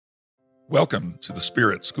Welcome to the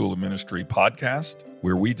Spirit School of Ministry podcast,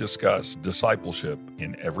 where we discuss discipleship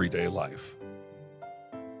in everyday life.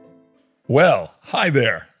 Well, hi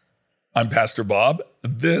there. I'm Pastor Bob.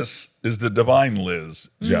 This is the divine Liz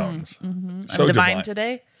Jones. So I'm divine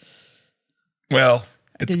today? Well,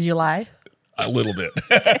 did you lie? A little bit.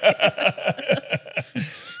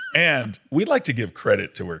 And we'd like to give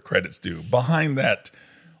credit to where credit's due. Behind that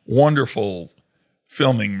wonderful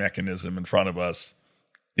filming mechanism in front of us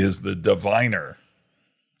is the diviner,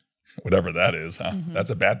 whatever that is. Huh? That's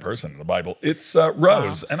a bad person in the Bible. It's Rose.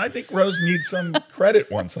 Wow. And I think Rose needs some credit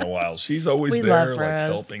once in a while. She's always there, like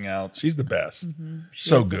helping out. She's the best.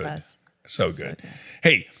 So good. So good.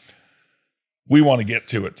 Hey, we want to get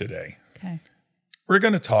to it today. Okay. We're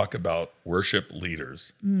going to talk about worship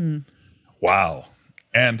leaders. Wow.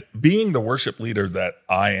 And being the worship leader that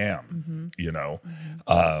I am,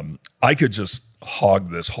 I could just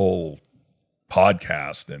hog this whole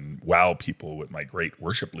podcast and wow people with my great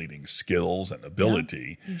worship leading skills and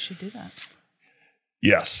ability. Yeah, you should do that.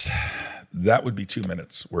 Yes, that would be 2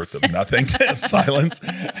 minutes worth of nothing, of silence.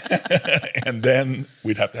 And then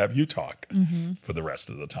we'd have to have you talk for the rest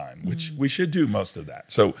of the time, which we should do most of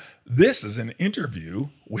that. So this is an interview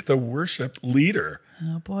with a worship leader.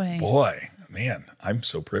 Oh, boy. Boy, man, I'm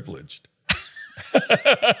so privileged.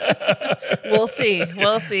 We'll see.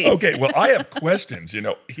 Okay, well, I have questions,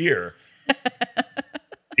 here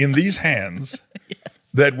in these hands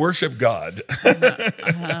that worship God.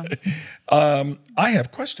 I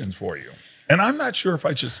have questions for you. And I'm not sure if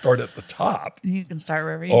I should start at the top. You can start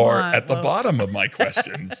wherever you or want. At the bottom of my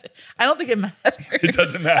questions. I don't think it matters. It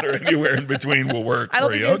doesn't matter. Anywhere in between will work I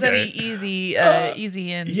don't for think you. there's any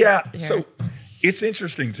easy ins. Yeah, here. So it's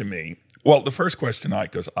interesting to me. Well, the first question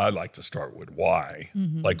because I like to start with why.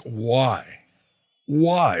 Like, why?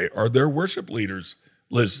 Why are there worship leaders,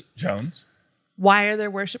 Liz Jones? Why are there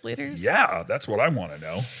worship leaders? Yeah, that's what I want to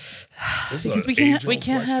know. Because we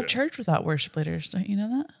can't have church without worship leaders. Don't you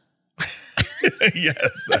know that?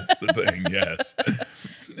 Yes, that's the thing. Yes.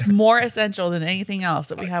 It's more essential than anything else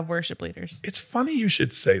that we have worship leaders. It's funny you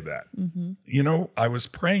should say that. I was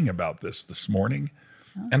praying about this morning,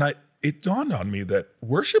 and it dawned on me that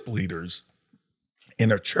worship leaders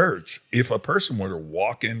in a church, if a person were to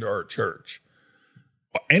walk into our church,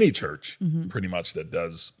 any church pretty much that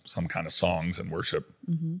does some kind of songs and worship,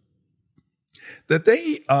 that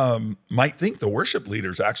they might think the worship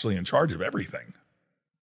leader's actually in charge of everything.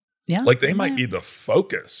 Yeah. Like they might be the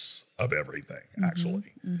focus of everything,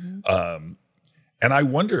 actually. And I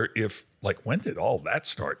wonder if, when did all that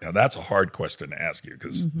start? Now, that's a hard question to ask you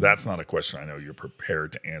because that's not a question I know you're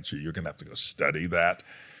prepared to answer. You're going to have to go study that.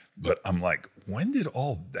 But I'm like, when did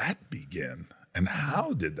all that begin? And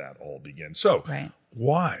how did that all begin? So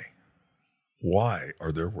why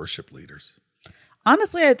are there worship leaders?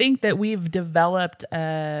 Honestly, I think that we've developed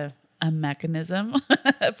a mechanism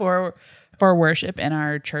for worship in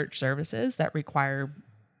our church services that require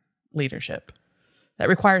leadership, that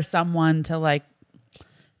requires someone to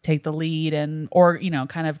take the lead or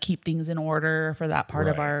kind of keep things in order for that part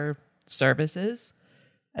of our services.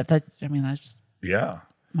 That's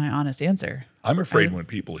my honest answer. I'm afraid when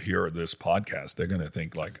people hear this podcast, they're going to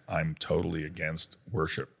think I'm totally against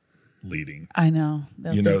worship leading. I know.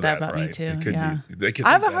 They'll think that about me too.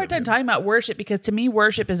 I have a hard time talking about worship because to me,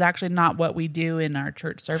 worship is actually not what we do in our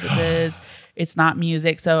church services. It's not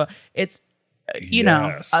music. So it's,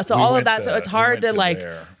 so all of that. So it's hard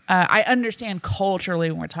to I understand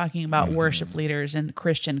culturally when we're talking about worship leaders and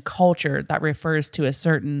Christian culture that refers to a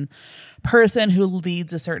certain person who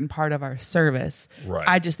leads a certain part of our service. Right.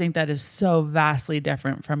 I just think that is so vastly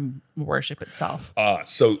different from worship itself.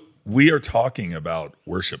 So we are talking about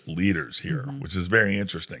worship leaders here, which is very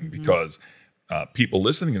interesting because people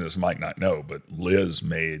listening to this might not know, but Liz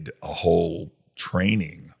made a whole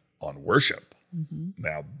training on worship.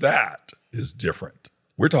 Now that is different.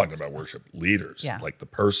 We're talking about worship leaders, like the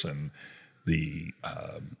person, the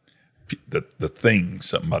thing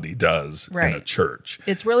somebody does in a church.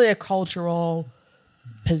 It's really a cultural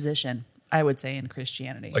position, I would say, in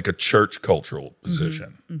Christianity. Like a church cultural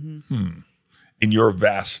position. In your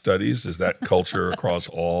vast studies, is that culture across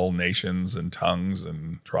all nations and tongues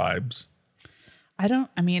and tribes?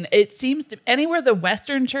 It seems to anywhere the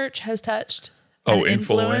Western church has touched.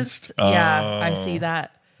 Influenced. I see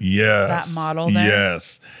that. Yes. That model there.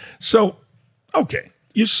 Yes. So, okay.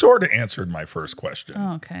 You sort of answered my first question.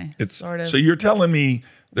 Oh, okay. It's sort of. So you're telling me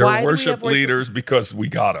there are worship leaders because we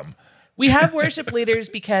got them. We have worship leaders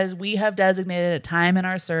because we have designated a time in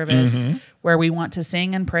our service where we want to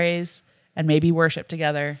sing and praise and maybe worship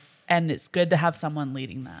together. And it's good to have someone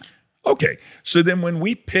leading that. Okay. So then when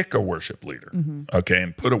we pick a worship leader, okay,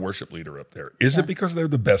 and put a worship leader up there, is it because they're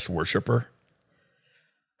the best worshiper?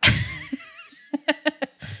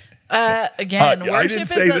 Again, I didn't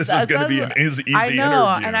say this was going to be an easy I know,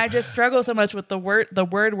 interview. and I just struggle so much with the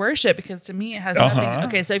word worship, because to me it has nothing.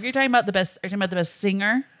 Okay, so if you're talking about the best, are you talking about the best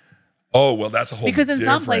singer? Oh, well, that's a whole because in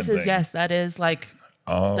some different places, thing. yes, that is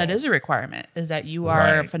that is a requirement, is that you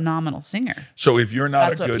are a phenomenal singer. So if you're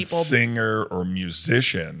not a good singer or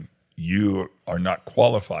musician, you are not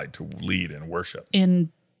qualified to lead in worship. In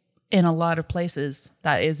a lot of places,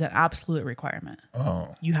 that is an absolute requirement.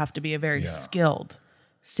 Oh, you have to be a very skilled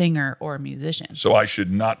singer or musician. So I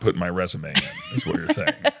should not put my resume in, is what you're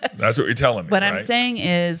saying. That's what you're telling me. What right? I'm saying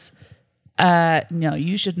is, no,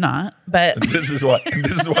 you should not. But this is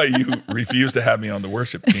why you refuse to have me on the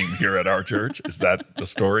worship team here at our church. Is that the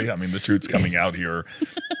story? I mean, the truth's coming out here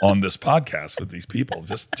on this podcast with these people.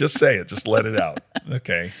 Just say it. Just let it out.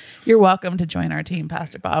 Okay. You're welcome to join our team,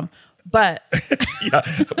 Pastor Bob. But yeah,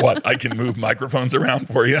 what? I can move microphones around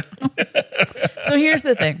for you. So here's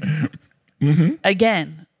the thing.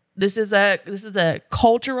 Again, this is a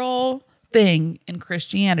cultural thing in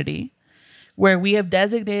Christianity where we have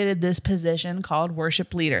designated this position called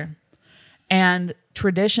worship leader. And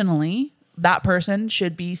traditionally, that person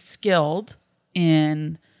should be skilled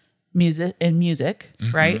in music,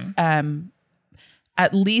 right?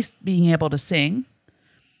 At least being able to sing,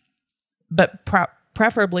 but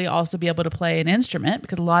preferably also be able to play an instrument,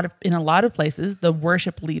 because in a lot of places, the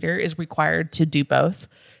worship leader is required to do both.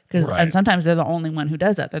 And sometimes they're the only one who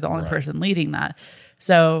does that. They're the only person leading that.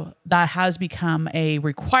 So that has become a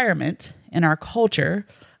requirement in our culture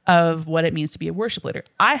of what it means to be a worship leader.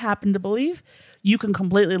 I happen to believe you can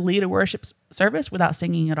completely lead a worship service without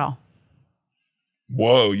singing at all.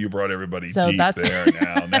 Whoa, you brought everybody deep there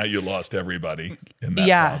now. Now you lost everybody in that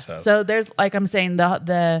process. So there's, like I'm saying,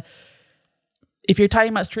 the if you're talking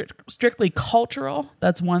about strictly cultural,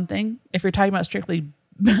 that's one thing. If you're talking about strictly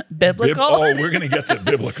biblical. We're going to get to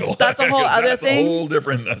biblical. That's a whole other thing. That's a whole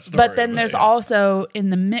different story. But then there's also,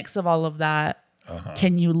 in the mix of all of that,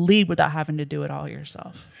 can you lead without having to do it all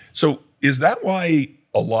yourself? So is that why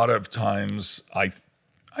a lot of times, I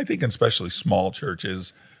think especially small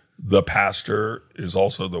churches, the pastor is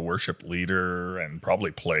also the worship leader and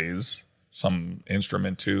probably plays some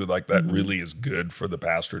instrument too? Like that really is good for the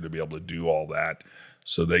pastor to be able to do all that,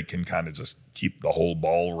 so they can kind of just keep the whole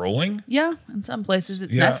ball rolling. Yeah, in some places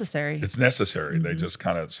it's necessary. It's necessary. They just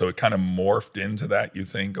kind of, so it kind of morphed into that, you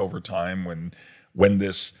think, over time when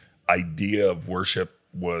this idea of worship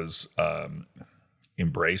was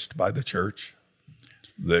embraced by the church,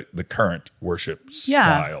 the current worship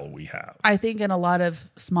style we have. I think in a lot of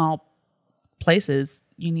small places,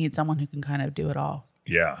 you need someone who can kind of do it all.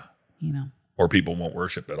 Yeah. Or people won't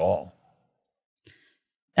worship at all.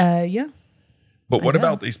 Yeah. But what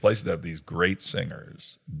about these places that have these great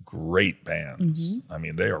singers, great bands? I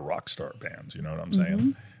mean, they are rock star bands. You know what I'm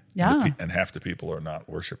saying? Yeah. And half the people are not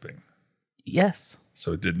worshiping. Yes.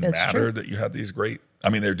 So it didn't matter that you had these great. I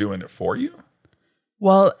mean, they're doing it for you.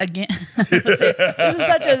 Well, again, this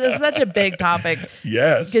is such a big topic.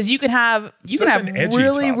 Yes. Because you can have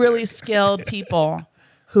really skilled people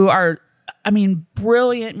who are,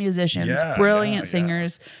 brilliant musicians, brilliant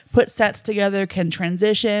singers, put sets together, can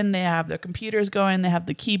transition. They have their computers going. They have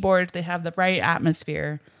the keyboards. They have the right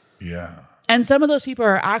atmosphere. Yeah. And some of those people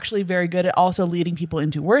are actually very good at also leading people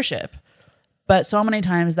into worship. But so many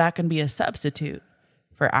times that can be a substitute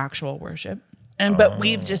for actual worship. But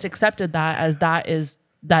we've just accepted that as that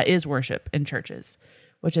is worship in churches,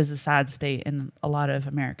 which is a sad state in a lot of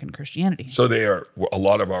American Christianity. So a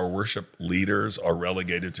lot of our worship leaders are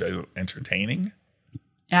relegated to entertaining?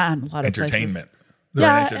 Yeah, and a lot of entertainment. Places. They're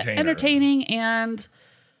an entertainer. Entertaining, and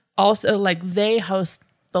also like they host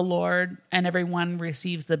the Lord and everyone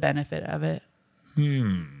receives the benefit of it.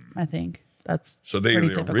 I think that's so they are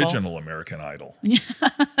the typical. Original American Idol.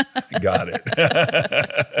 Got it.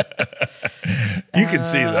 You can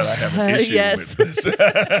see that I have an issue with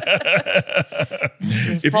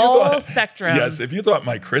this. Full spectrum. Yes, if you thought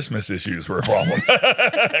my Christmas issues were a problem.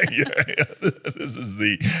 This is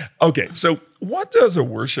okay, so what does a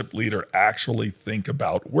worship leader actually think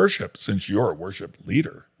about worship, since you're a worship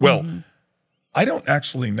leader? Well, I don't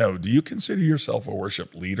actually know. Do you consider yourself a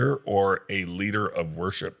worship leader or a leader of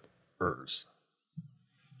worshipers?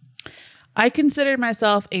 I consider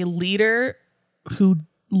myself a leader who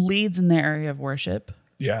leads in the area of worship.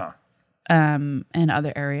 Yeah. And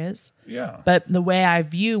other areas. Yeah. But the way I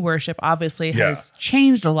view worship obviously has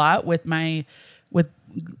changed a lot with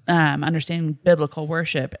understanding biblical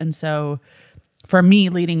worship. And so for me,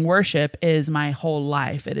 leading worship is my whole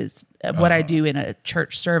life. It is what I do in a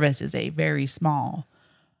church service is a very small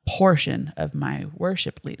portion of my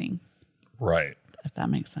worship leading. Right. If that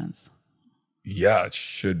makes sense. Yeah, it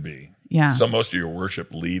should be. Yeah. So most of your worship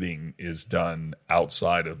leading is done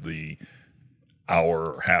outside of the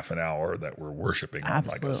hour, half an hour that we're worshiping on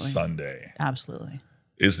like a Sunday. Absolutely.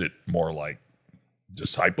 Is it more like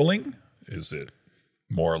discipling? Is it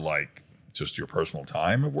more like just your personal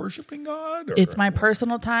time of worshiping God? Or? It's my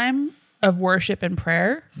personal time of worship and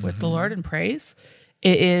prayer with the Lord and praise.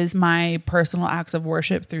 It is my personal acts of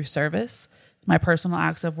worship through service, my personal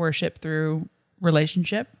acts of worship through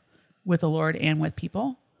relationship with the Lord and with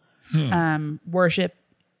people. Worship,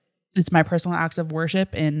 it's my personal acts of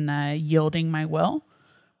worship in yielding my will.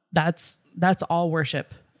 That's all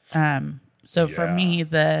worship. So for me,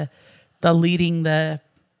 the leading the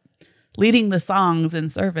songs in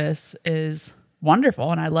service is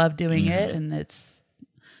wonderful, and I love doing it, and it's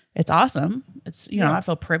awesome. It's I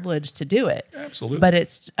feel privileged to do it. Absolutely. But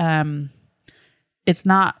it's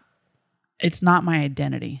not my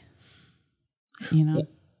identity.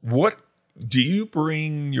 What do you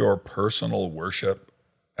bring your personal worship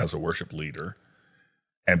as a worship leader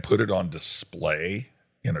and put it on display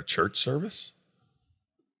in a church service?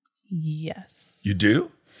 Yes. You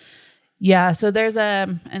do? Yeah, so there's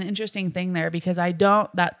an interesting thing there because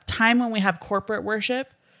that time when we have corporate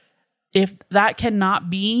worship, if that cannot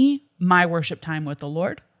be my worship time with the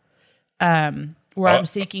Lord, where I'm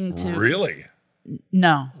seeking to... Really?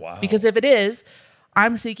 No. Wow. Because if it is,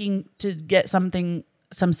 I'm seeking to get some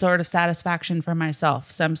sort of satisfaction for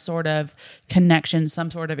myself, some sort of connection,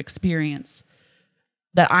 some sort of experience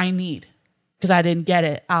that I need because I didn't get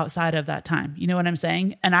it outside of that time. You know what I'm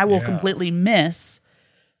saying? And I will completely miss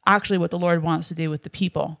actually what the Lord wants to do with the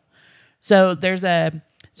people. So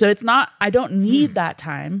it's not, I don't need that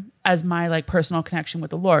time as my like personal connection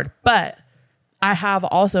with the Lord, but I have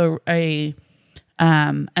also an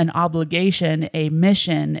obligation, a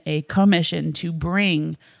mission, a commission to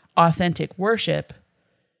bring authentic worship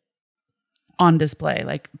on display.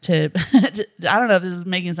 Like I don't know if this is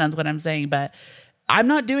making sense what I'm saying, but I'm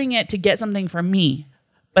not doing it to get something from me,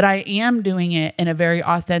 but I am doing it in a very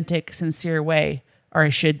authentic, sincere way, or I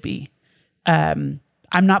should be. I'm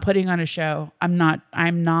not putting on a show. I'm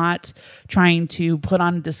not trying to put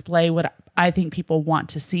on display what I think people want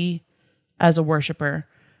to see as a worshiper.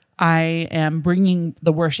 I am bringing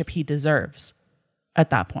the worship he deserves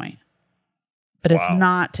at that point. But it's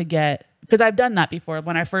not to get, because I've done that before.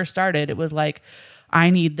 When I first started, it was like, I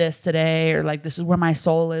need this today, or like, this is where my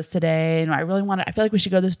soul is today. And I feel like we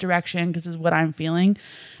should go this direction because this is what I'm feeling.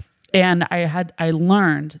 And I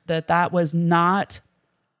learned that was not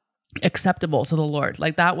acceptable to the Lord.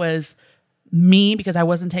 Like that was me because I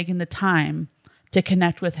wasn't taking the time to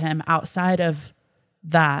connect with him outside of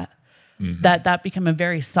that. That became a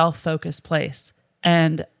very self-focused place.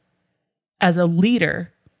 And as a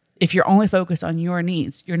leader, if you're only focused on your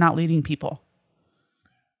needs, you're not leading people.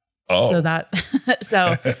 Oh. So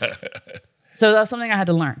so that's something I had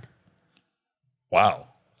to learn. Wow.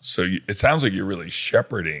 So it sounds like you're really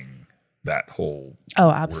shepherding that whole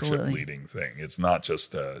absolutely. worship leading thing. It's not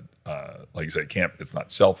just like you said, it's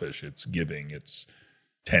not selfish. It's giving. It's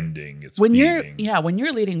tending. It's feeding. When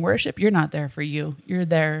you're leading worship, you're not there for you. You're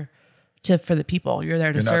there for the people. You're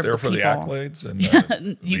there to serve the people. You're not there for the accolades and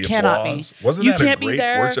you the cannot applause. be. Wasn't you that can't a great be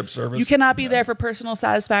there. worship service? You cannot be there for personal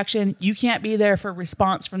satisfaction. You can't be there for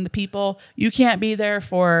response from the people. You can't be there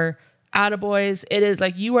for attaboys. It is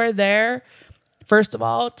like you are there, first of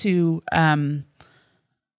all, to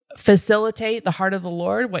facilitate the heart of the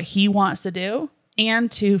Lord, what he wants to do,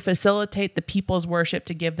 and to facilitate the people's worship,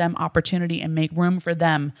 to give them opportunity and make room for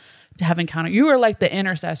them to have encounter. You are like the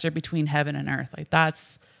intercessor between heaven and earth. Like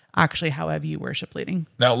that's actually how I view worship leading.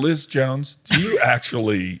 Now, Liz Jones, do you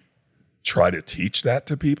actually try to teach that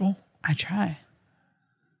to people? I try.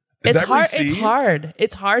 It's hard. It's hard.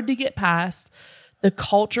 It's hard to get past the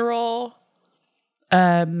cultural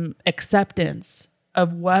acceptance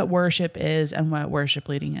of what worship is and what worship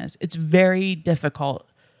leading is. It's very difficult.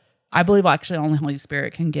 I believe actually only Holy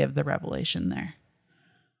Spirit can give the revelation there.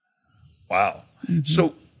 Wow. Mm-hmm.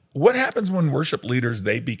 So what happens when worship leaders,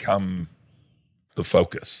 they become the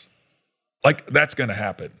focus? Like that's going to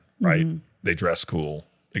happen, right? Mm-hmm. They dress cool.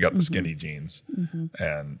 They got the skinny jeans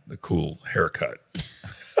and the cool haircut.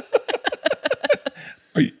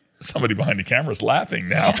 Somebody behind the camera is laughing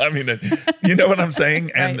now. I mean, you know what I'm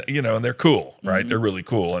saying? And, and they're cool, right? They're really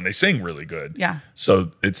cool and they sing really good. Yeah.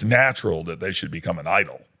 So it's natural that they should become an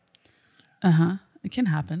idol. It can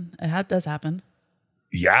happen. It does happen.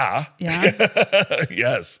 Yeah. Yeah.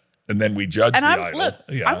 Yes. and then we judge the idol. Look,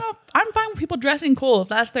 I'm fine with people dressing cool if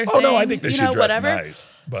that's their thing. Oh no, I think they should dress whatever. Nice.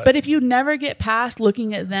 But if you never get past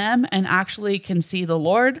looking at them and actually can see the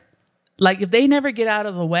Lord, like if they never get out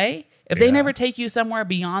of the way, if they never take you somewhere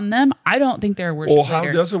beyond them, I don't think they're a worship leader. Well,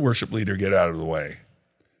 how does a worship leader get out of the way?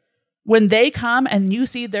 When they come and you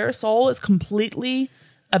see their soul is completely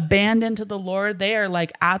abandoned to the Lord, they are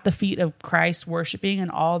like at the feet of Christ worshiping, and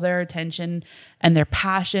all their attention and their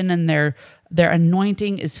passion and their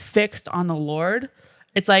anointing is fixed on the Lord.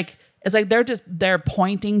 It's like they're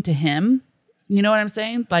pointing to him. You know what I'm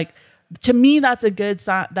saying? Like, to me, that's a good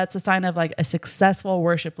sign. That's a sign of like a successful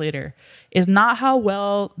worship leader. Is not how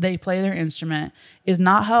well they play their instrument, is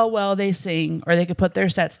not how well they sing or they could put their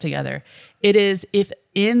sets together. It is if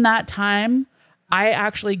in that time I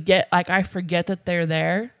actually I forget that they're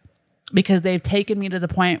there because they've taken me to the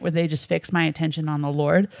point where they just fix my attention on the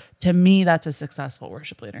Lord. To me, that's a successful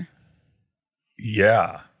worship leader.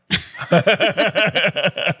 Yeah.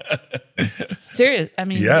 Serious. I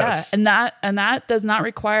mean, yes. Yeah. And that does not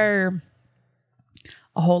require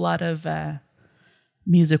a whole lot of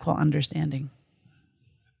musical understanding.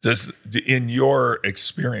 In your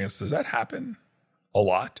experience, does that happen a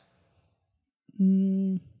lot?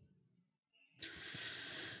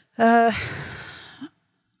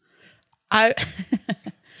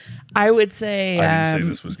 I would say I didn't say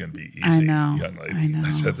this was going to be easy. I know, young lady. I know.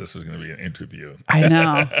 I said this was going to be an interview. I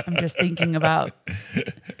know. I'm just thinking about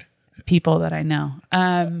people that I know.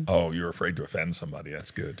 Oh, you're afraid to offend somebody.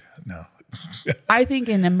 That's good. No. I think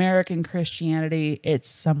in American Christianity, it's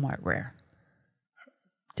somewhat rare,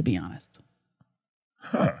 to be honest.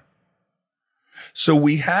 Huh. So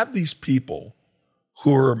we have these people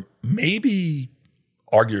who are maybe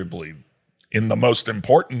arguably in the most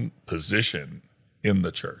important position in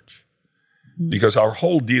the church, because our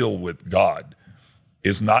whole deal with God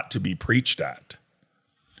is not to be preached at.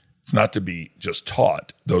 It's not to be just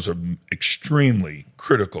taught. Those are extremely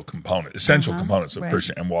critical components, essential components of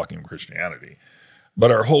Christian and walking in Christianity.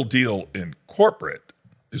 But our whole deal in corporate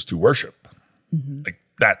is to worship. Like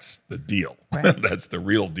that's the deal. Right. That's the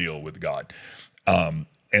real deal with God. And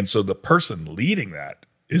so the person leading that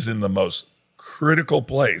is in the most critical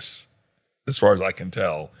place, as far as I can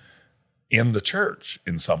tell, in the church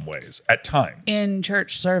in some ways, at times. In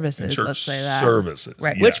church services, let's say that. Services,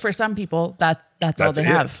 right? Yes. Which for some people, that's all they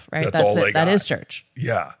have, right? That's all it. They got. That is church.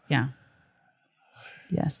 Yeah. Yeah.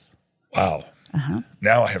 Yes. Wow.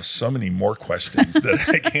 Now I have so many more questions that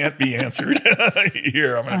I can't be answered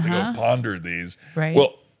here. I'm going to have to go ponder these. Right.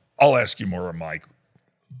 Well, I'll ask you more of my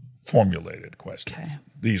formulated questions. Okay.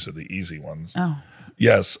 These are the easy ones. Oh.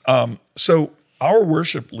 Yes. So our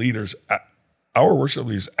worship leaders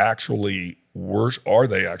actually are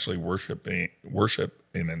they actually worship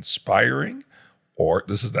in inspiring, or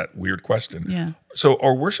this is that weird question. Yeah. So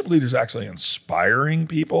are worship leaders actually inspiring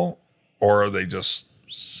people, or are they just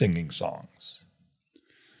singing songs?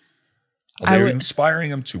 Are they inspiring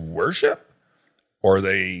them to worship, or are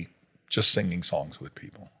they just singing songs with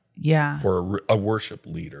people? Yeah. For a worship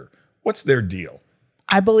leader, what's their deal?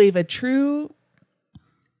 I believe a true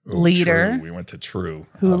leader, we went to true,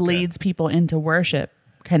 who leads people into worship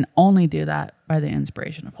can only do that by the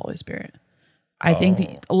inspiration of Holy Spirit. I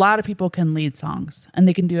think a lot of people can lead songs and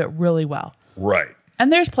they can do it really well. Right.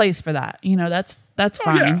 And there's place for that. You know, that's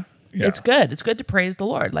fine. Yeah. Yeah. It's good. It's good to praise the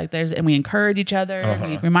Lord. And we encourage each other and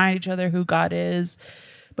we remind each other who God is.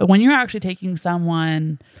 But when you're actually taking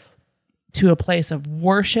someone to a place of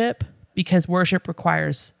worship, because worship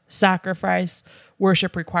requires sacrifice,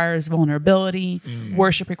 worship requires vulnerability,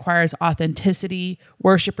 worship requires authenticity,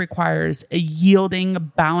 worship requires a yielding, a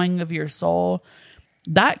bowing of your soul.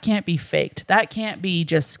 That can't be faked. That can't be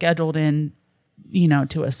just scheduled in,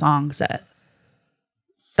 to a song set.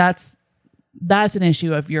 That's an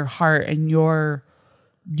issue of your heart and your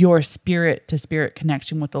spirit to spirit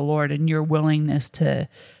connection with the Lord, and your willingness to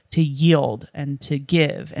yield and to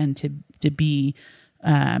give and to be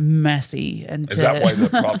messy. And is that why the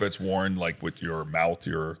prophets warned, like, with your mouth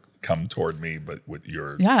you're come toward me, but with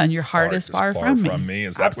your and your heart is far from me.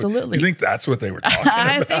 Is that absolutely? You think that's what they were talking about?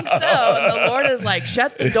 I think so. And the Lord is like,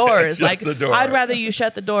 shut the doors. The door. I'd rather you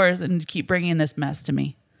shut the doors and keep bringing this mess to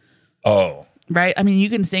me. Oh. Right? I mean, you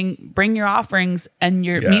can sing, bring your offerings, and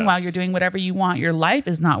meanwhile you're doing whatever you want. Your life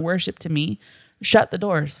is not worship to me. Shut the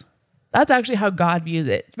doors. That's actually how God views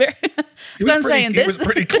it. He was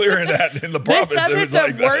pretty clear in that in the prophets. This subject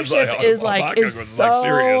of worship is so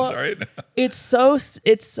serious, right? It's so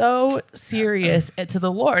serious to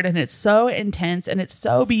the Lord, and it's so intense, and it's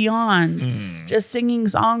so beyond just singing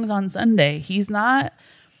songs on Sunday.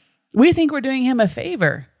 We think we're doing him a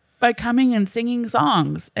favor by coming and singing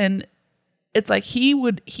songs, and it's like he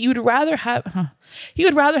would rather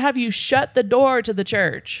have you shut the door to the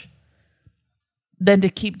church than to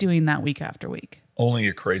keep doing that week after week. Only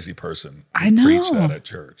a crazy person I know. preach that at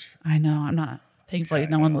church. I know. I'm not. Thankfully,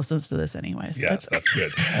 no one listens to this anyway. So yes, that's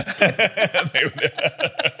good.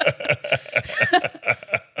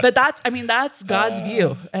 But that's God's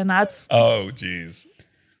view. And that's... Oh, geez.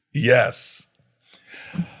 Yes.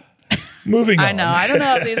 Moving on. I know. I don't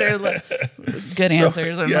know if these are good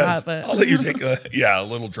answers or not, but I'll let you take a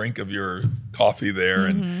little drink of your coffee there.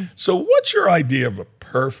 Mm-hmm. And so what's your idea of a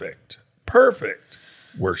perfect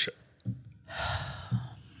worship?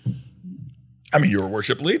 I mean, you're a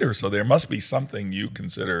worship leader, so there must be something you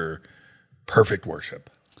consider perfect worship.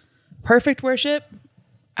 Perfect worship,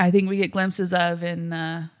 I think we get glimpses of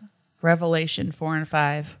in Revelation 4 and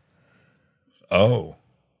 5. Oh.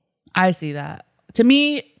 I see that. To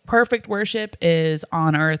me, perfect worship is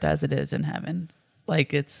on earth as it is in heaven.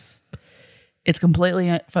 Like it's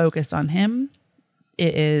completely focused on him.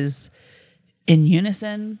 It is in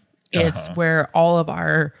unison. It's where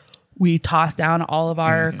we toss down all of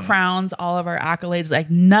our crowns, all of our accolades, like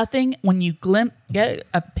nothing. When you get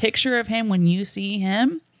a picture of him, when you see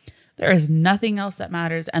him, there is nothing else that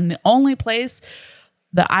matters. And the only place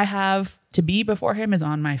that I have to be before him is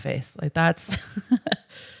on my face. Like that's,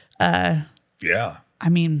 yeah. I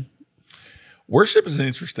mean, worship is an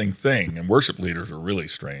interesting thing, and worship leaders are really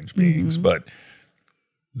strange beings, but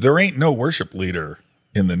there ain't no worship leader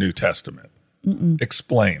in the New Testament.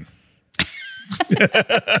 Explain.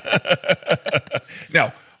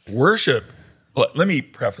 Now, worship, let me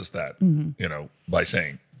preface that, by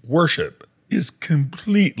saying worship is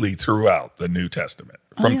completely throughout the New Testament.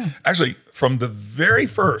 Actually, from the very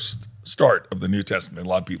first start of the New Testament, a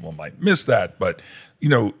lot of people might miss that, but,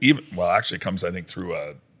 it comes, I think, through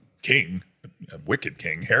a wicked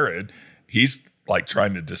king, Herod. He's like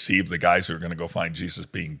trying to deceive the guys who are going to go find Jesus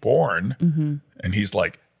being born. And he's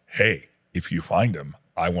like, hey, if you find him,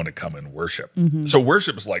 I want to come and worship. So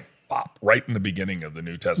worship is like pop right in the beginning of the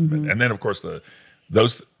New Testament. And then of course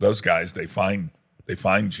those guys, they find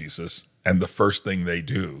Jesus, and the first thing they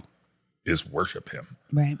do is worship him.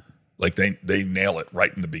 Right. Like they nail it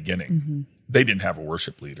right in the beginning. They didn't have a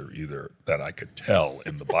worship leader either that I could tell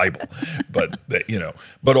in the Bible, but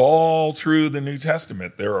all through the New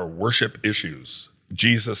Testament, there are worship issues.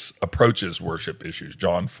 Jesus approaches worship issues.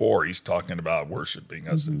 John 4, he's talking about worshiping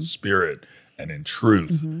us in spirit and in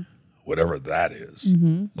truth, whatever that is.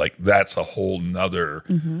 Like that's a whole nother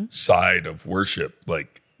side of worship.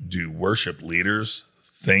 Like, do worship leaders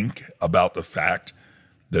think about the fact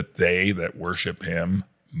that they that worship him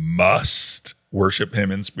must worship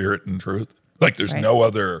him in spirit and truth? Like there's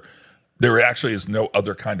there actually is no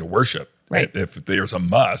other kind of worship. Right. If there's a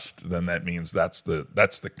must, then that means that's the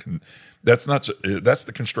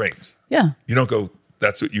constraints. Yeah. You don't go,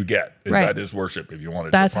 that's what you get. Right. That is worship if you want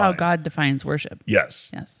to That's define. how God defines worship.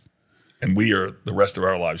 Yes. And we are the rest of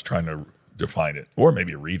our lives trying to define it, or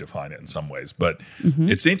maybe redefine it in some ways. But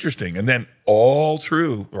it's interesting. And then all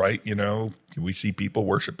through, right, we see people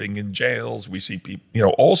worshiping in jails. We see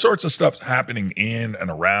people, all sorts of stuff happening in and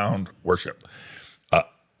around worship.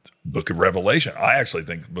 Book of Revelation. I actually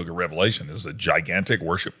think the Book of Revelation is a gigantic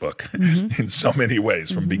worship book in so many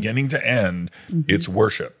ways. From beginning to end, it's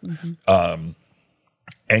worship. And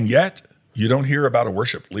yet, you don't hear about a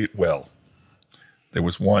worship leader. Well, there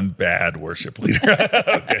was one bad worship leader.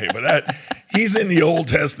 Okay, but he's in the Old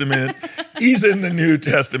Testament. He's in the New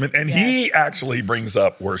Testament. And he actually brings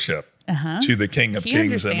up worship to the King of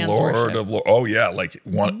Kings and Lord of Lords. Oh, yeah. Like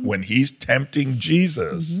when he's tempting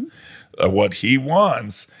Jesus, what he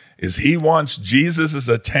wants is he wants Jesus'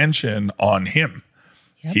 attention on him.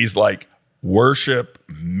 Yep. He's like, worship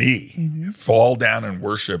me. Fall down and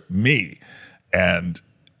worship me. And,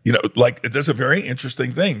 there's a very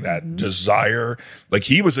interesting thing, that desire. Like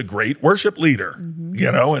he was a great worship leader,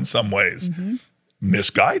 in some ways.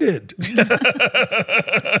 Misguided.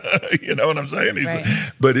 You know what I'm saying?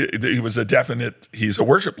 But he was he's a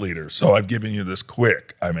worship leader. So I've given you this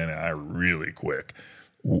really quick,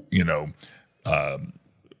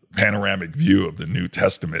 panoramic view of the New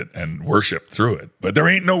Testament and worship through it. But there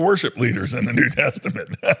ain't no worship leaders in the New Testament.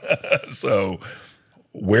 So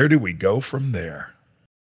where do we go from there?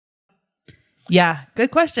 Yeah,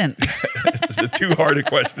 good question. This is too hard a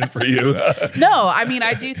question for you. No,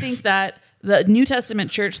 I do think that the New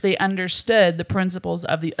Testament church, they understood the principles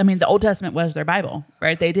of the Old Testament was their Bible,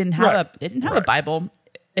 right? They didn't have a Bible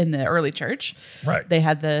in the early church. Right. They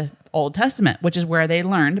had the Old Testament, which is where they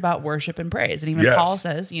learned about worship and praise. And even Paul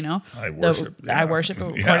says, I worship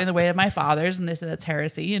according to the way of my fathers. And they said that's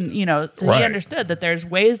heresy. And, so he understood that there's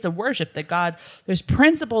ways to worship, there's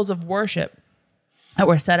principles of worship that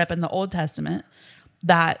were set up in the Old Testament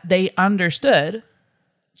that they understood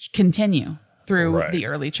continue through the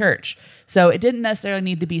early church. So it didn't necessarily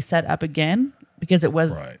need to be set up again because it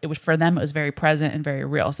was for them, it was very present and very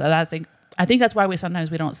real. So I think that's why we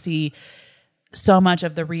don't see so much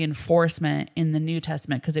of the reinforcement in the New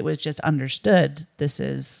Testament, because it was just understood this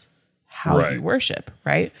is how you worship,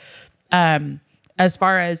 right? As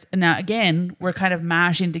far as, now again, we're kind of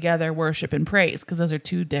mashing together worship and praise because those are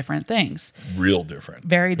two different things. Real different.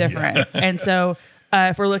 Very different. Yeah. And so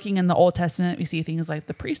if we're looking in the Old Testament, we see things like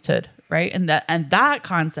the priesthood, right? And that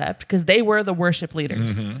concept, because they were the worship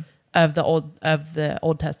leaders of the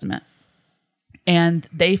Old Testament. And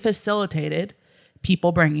they facilitated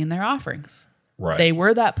people bringing their offerings. Right. They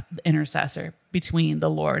were that intercessor between the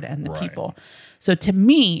Lord and the people. So to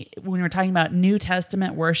me, when we're talking about New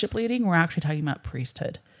Testament worship leading, we're actually talking about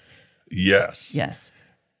priesthood. Yes. Yes.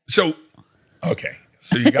 So, okay.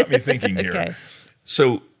 So you got me thinking here. Okay.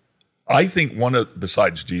 So I think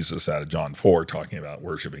besides Jesus out of John 4, talking about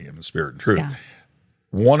worshiping him in spirit and truth,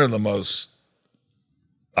 one of the most,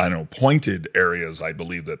 pointed areas I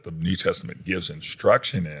believe that the New Testament gives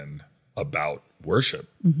instruction in about worship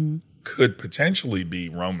could potentially be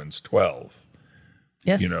Romans 12.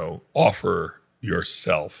 Yes. Offer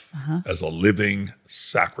yourself as a living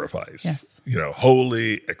sacrifice. Yes.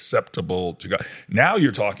 Holy, acceptable to God. Now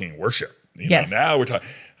you're talking worship. Now we're talking,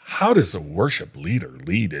 how does a worship leader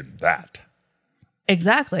lead in that?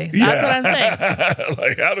 Exactly. That's what I'm saying.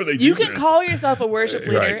 Like, how do they do You can this? call yourself a worship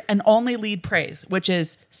leader and only lead praise, which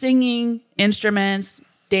is singing, instruments,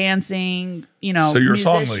 dancing, so you're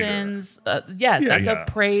musicians. A song leader. That's a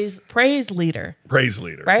praise leader. Praise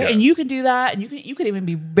leader. Right? Yes. And you can do that, and you could even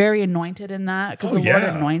be very anointed in that, because the Lord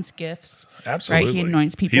anoints gifts. Absolutely. Right? He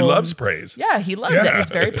anoints people. He loves praise. Yeah, he loves it.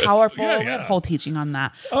 It's very powerful. We have a whole teaching on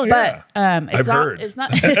that. Oh, yeah. But I've heard. It's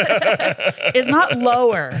not it's not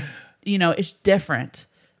lower. It's different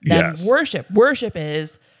than worship. Worship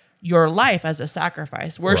is your life as a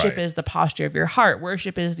sacrifice. Worship is the posture of your heart.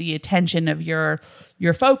 Worship is the attention of your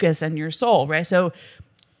focus and your soul, right? So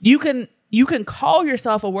you can call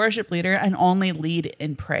yourself a worship leader and only lead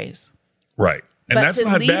in praise. Right. And that's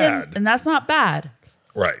not bad. And that's not bad.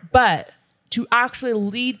 Right. But to actually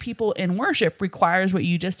lead people in worship requires what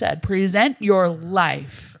you just said. Present your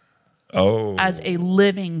life as a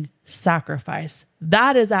living sacrifice.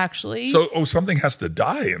 That is actually... So, something has to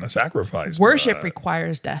die in a sacrifice. Worship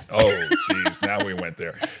requires death. Oh, geez. Now we went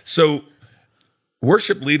there. So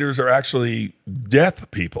worship leaders are actually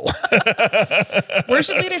death people.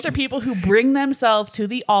 Worship leaders are people who bring themselves to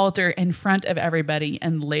the altar in front of everybody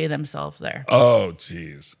and lay themselves there. Oh,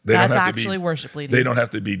 geez. That's actually worship leading. They don't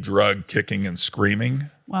have to be drug kicking and screaming.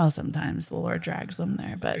 Well, sometimes the Lord drags them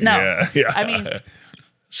there, but no. Yeah. I mean...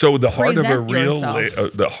 So the heart of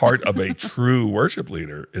the heart of a true worship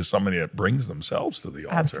leader is somebody that brings themselves to the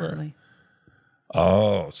altar. Absolutely.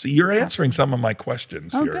 Oh, see, you're answering some of my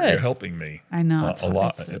questions here. Good. You're helping me. I know. A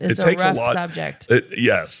lot. It takes a rough subject.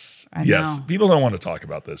 Yes. I yes. know. People don't want to talk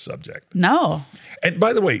about this subject. No. And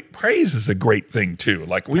by the way, praise is a great thing too.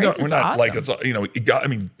 Like we're not awesome. like it's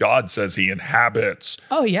God says he inhabits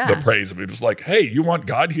the praise of it. It's like, hey, you want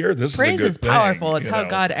God here? This praise is a good thing. powerful. It's how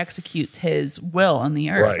God executes his will on the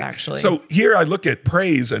earth, actually. So here I look at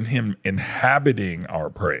praise and him inhabiting our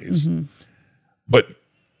praise. But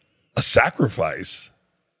a sacrifice,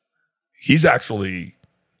 he's actually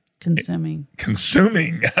consuming.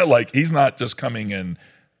 Like he's not just coming in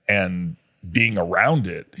and being around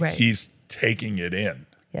it. Right. He's taking it in.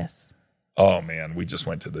 Yes. Oh man, we just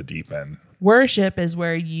went to the deep end. Worship is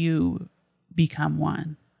where you become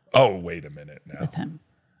one. Oh, wait a minute now. With him.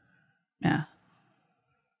 Yeah.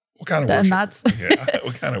 What kind of worship?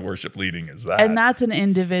 What kind of worship leading is that? And that's an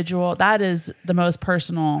individual. That is the most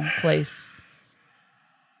personal place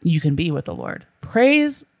you can be with the Lord.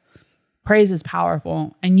 Praise is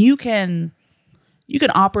powerful, and you can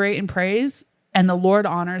operate in praise, and the Lord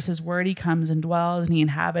honors his word. He comes and dwells, and he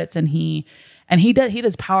inhabits, and he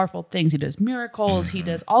does powerful things. He does miracles. He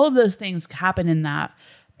does all of those things happen in that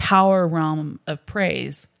power realm of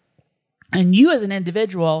praise. And you as an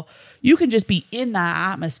individual, you can just be in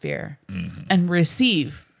that atmosphere and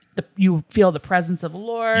receive. You feel the presence of the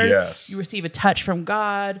Lord. Yes. You receive a touch from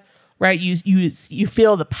God, right? You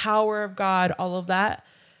feel the power of God, all of that.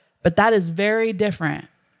 But that is very different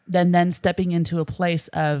than then stepping into a place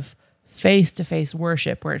of face-to-face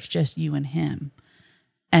worship where it's just you and him.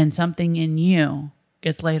 And something in you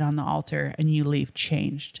gets laid on the altar and you leave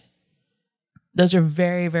changed. Those are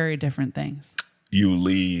very, very different things. You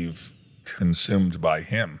leave consumed by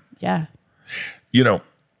him. Yeah.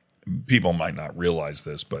 People might not realize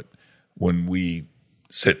this, but when we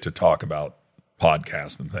sit to talk about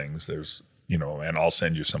podcast and things, there's, and I'll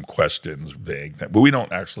send you some questions, vague, but we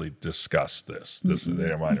don't actually discuss this. They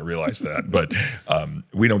don't want to realize that, but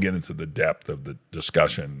we don't get into the depth of the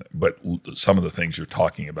discussion. But some of the things you're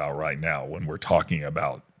talking about right now, when we're talking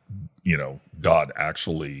about, God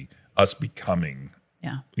actually, us becoming,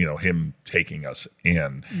 him taking us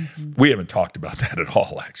in, we haven't talked about that at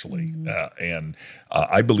all, actually. And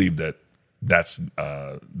I believe that that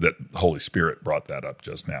the Holy Spirit brought that up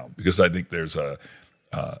just now, because I think there's a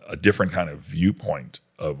different kind of viewpoint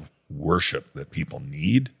of worship that people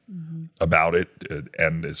need about it,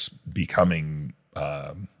 and it's becoming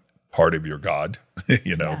part of your God,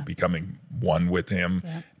 becoming one with Him,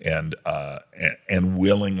 and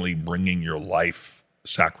willingly bringing your life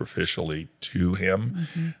sacrificially to Him.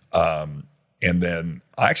 And then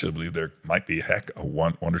I actually believe there might be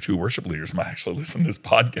one or two worship leaders might actually listen to this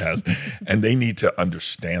podcast, and they need to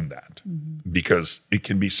understand that, because it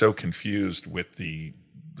can be so confused with the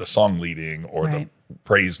song leading or the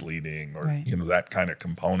praise leading or that kind of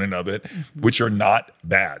component of it, which are not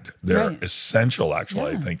bad. They're essential,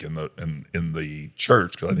 actually. I think in the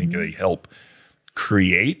church, because I think they help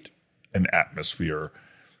create an atmosphere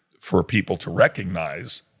for people to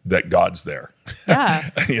recognize that God's there. Yeah.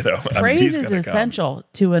 Praise is essential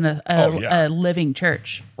to a living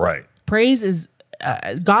church. Right. Praise is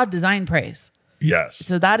God designed praise. Yes.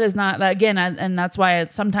 So that is not, again, and that's why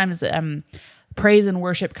it's sometimes praise and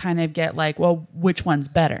worship kind of get like, well, which one's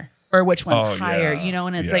better or which one's higher,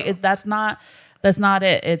 and it's like, that's not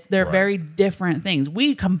it. They're very different things.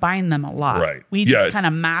 We combine them a lot. Right. We just kind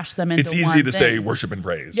of mash them into one It's easy to thing. say worship and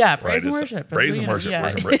praise. Yeah, praise and worship. Praise and worship.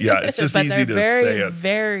 Worship and praise. Yeah, it's just easy to say it.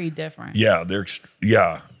 Very different.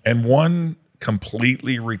 Yeah, and one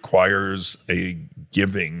completely requires a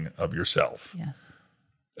giving of yourself. Yes.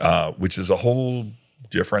 Which is a whole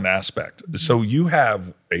different aspect. So you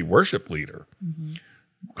have a worship leader,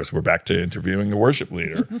 because we're back to interviewing a worship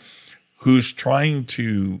leader, who's trying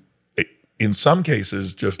to, in some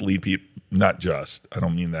cases, just lead people, not just, I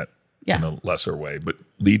don't mean that in a lesser way, but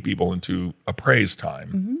lead people into a praise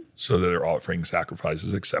time so that they're offering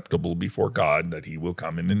sacrifices acceptable before God, that He will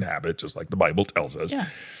come and inhabit, just like the Bible tells us. Yeah.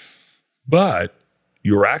 But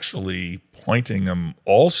you're actually pointing them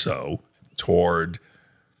also toward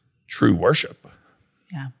true worship.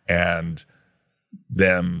 Yeah. And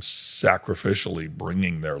them sacrificially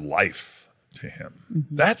bringing their life to Him.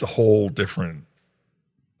 That's a whole different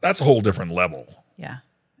level. Yeah.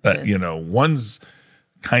 That, one's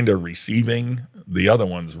kind of receiving, the other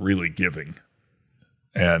one's really giving.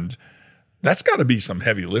 And that's got to be some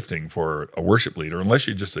heavy lifting for a worship leader, unless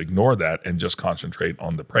you just ignore that and just concentrate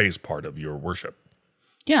on the praise part of your worship.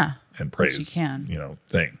 Yeah. And praise, you can.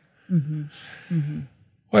 thing.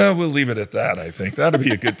 Well, we'll leave it at that, I think. That'd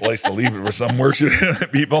be a good place to leave it for some worship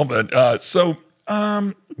people. But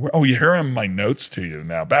here are my notes to you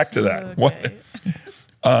now. Back to that.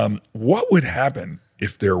 Okay. What would happen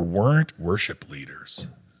if there weren't worship leaders?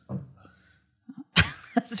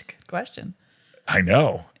 That's a good question. I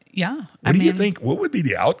know. Yeah. What do you think? What would be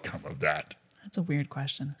the outcome of that? That's a weird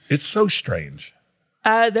question. It's so strange.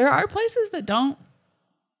 There are places that don't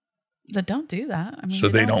do that. So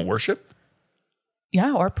they don't worship?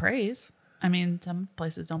 Yeah, or praise. Some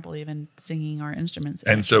places don't believe in singing or instruments.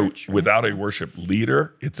 And so church, without a worship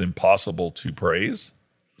leader, it's impossible to praise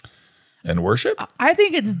and worship? I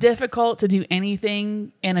think it's difficult to do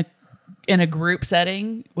anything in a group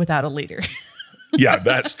setting without a leader. Yeah,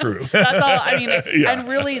 that's true. That's all. And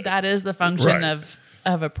really that is the function of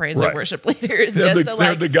a praise and worship leader. Is they're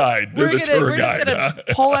the guide. They're the tour guide. We're just going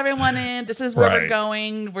to pull everyone in. This is where we're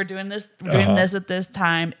going. We're doing this. We're doing this at this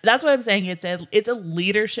time. That's what I'm saying. It's a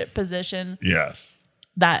leadership position. Yes.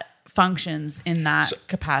 That functions in that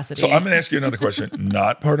capacity. So I'm going to ask you another question.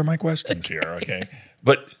 Not part of my questions here, okay?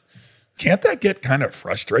 But can't that get kind of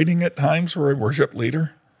frustrating at times for a worship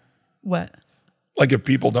leader? What? Like if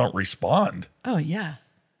people don't respond. Oh yeah.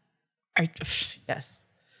 Yes.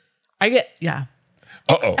 Yeah.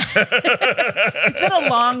 Uh-oh. It's been a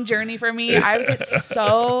long journey for me. I would get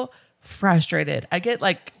so frustrated. I get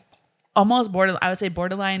like almost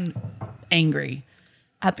borderline angry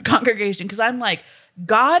at the congregation, because I'm like,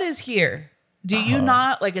 God is here. Do you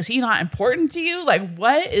not, is He not important to you? Like,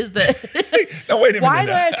 what is the... No, wait a minute. Why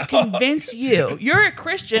do I have to convince you? You're a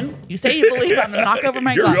Christian. You say you believe. I'm going to knock over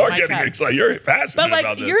my God. You're getting excited. You're passionate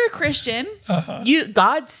about this. You're a Christian.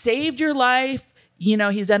 God saved your life.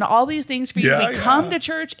 He's done all these things for you. We come to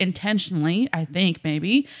church intentionally, I think,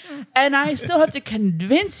 maybe. And I still have to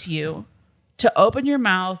convince you to open your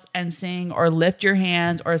mouth and sing or lift your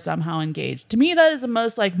hands or somehow engage. To me, that is the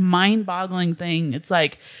most mind-boggling thing. It's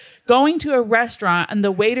like, going to a restaurant and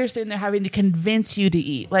the waiter's sitting there having to convince you to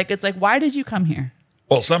eat. Like, it's like, why did you come here?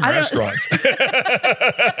 Well, some restaurants.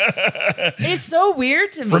 It's so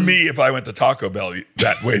weird to me. For me, if I went to Taco Bell,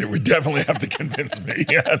 that waiter would definitely have to convince me.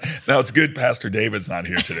 Now, it's good Pastor David's not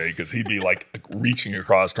here today because he'd be like reaching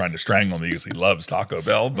across trying to strangle me because he loves Taco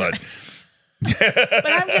Bell. But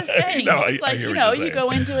I'm just saying, it's like, you go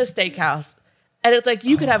into a steakhouse and it's like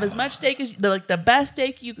you could have as much steak as like the best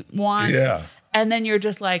steak you want. Yeah. And then you're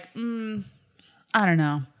just like, I don't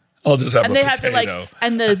know. I'll just have and a they potato.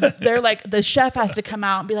 Have to they're like, the chef has to come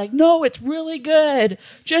out and be like, no, it's really good.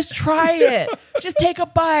 Just try it. Just take a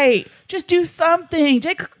bite. Just do something.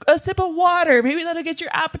 Take a sip of water. Maybe that'll get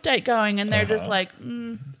your appetite going. And they're just like,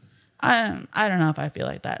 I don't know if I feel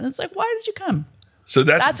like that. And it's like, why did you come? So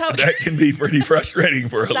that can be pretty frustrating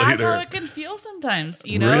for a leader. That's how it can feel sometimes,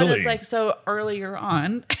 Really? And it's like, so earlier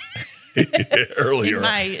on.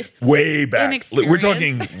 Way back. We're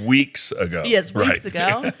talking weeks ago. Yes, weeks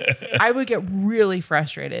ago. I would get really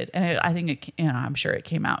frustrated, and I think I'm sure it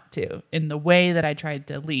came out too in the way that I tried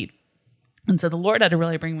to lead. And so the Lord had to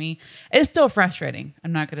really bring me. It's still frustrating.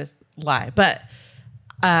 I'm not going to lie, but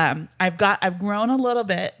I've grown a little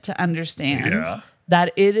bit to understand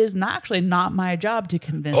that it is not my job to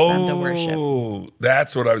convince them to worship. Oh,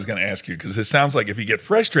 that's what I was going to ask you, because it sounds like if you get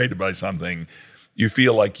frustrated by something, you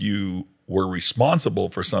feel like you were responsible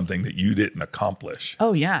for something that you didn't accomplish.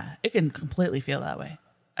 Oh, yeah. It can completely feel that way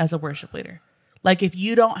as a worship leader. Like if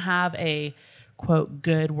you don't have a, quote,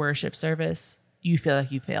 good worship service, you feel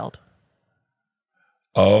like you failed.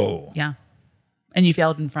 Oh. Yeah. And you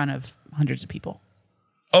failed in front of hundreds of people.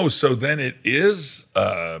 Oh, so then it is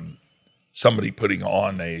somebody putting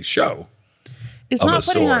on a show. It's not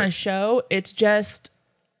putting on a show. It's just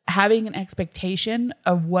having an expectation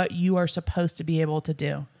of what you are supposed to be able to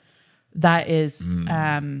do. That is,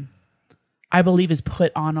 I believe, is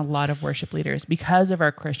put on a lot of worship leaders because of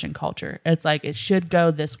our Christian culture. It's like, it should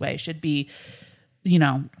go this way. It should be,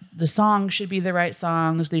 the songs should be the right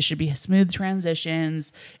songs. They should be smooth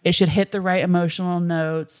transitions. It should hit the right emotional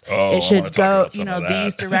notes. It should go,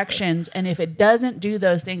 these directions. And if it doesn't do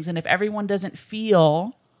those things, and if everyone doesn't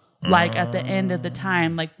feel like at the end of the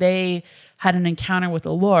time, like they had an encounter with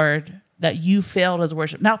the Lord, that you failed as a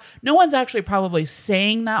worship. Now, no one's actually probably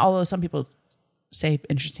saying that, although some people say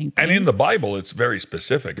interesting things. And in the Bible, it's very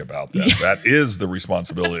specific about that. Yeah. That is the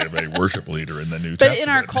responsibility of a worship leader in the New Testament. But in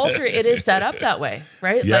our culture, it is set up that way,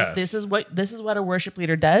 right? Yes. Like this is what a worship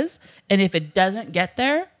leader does. And if it doesn't get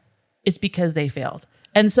there, it's because they failed.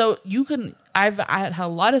 And so I had a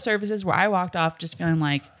lot of services where I walked off just feeling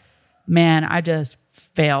like, man, I just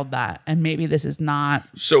failed that. And maybe this is not.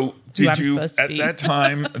 So did you, at that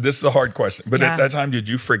time, this is a hard question, but at that time, did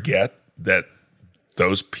you forget that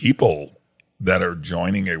those people that are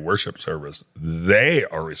joining a worship service, they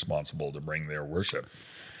are responsible to bring their worship?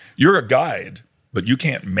 You're a guide, but you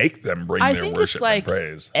can't make them bring their worship and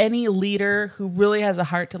praise. Any leader who really has a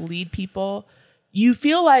heart to lead people, you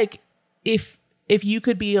feel like if you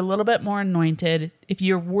could be a little bit more anointed, if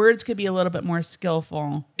your words could be a little bit more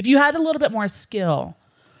skillful, if you had a little bit more skill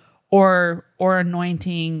or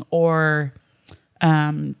anointing or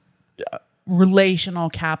relational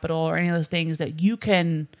capital or any of those things, that you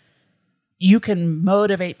can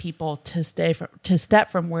motivate people to step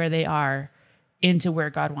from where they are into where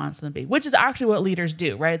God wants them to be, which is actually what leaders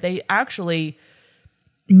do, right? They actually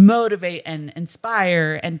motivate and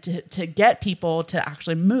inspire and to get people to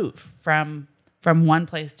actually move from one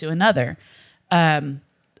place to another.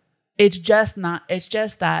 It's just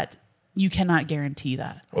that you cannot guarantee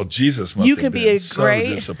that. Well, Jesus must have been so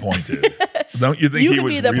disappointed. Don't you think he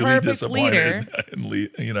was really disappointed?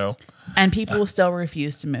 And people will still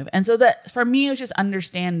refuse to move. And so that for me, it was just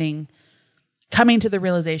understanding, coming to the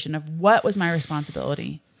realization of what was my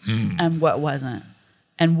responsibility and what wasn't.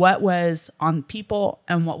 And what was on people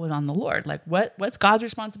and what was on the Lord. Like what's God's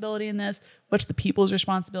responsibility in this? What's the people's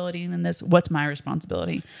responsibility in this? What's my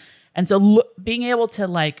responsibility? And so being able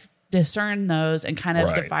to discern those and kind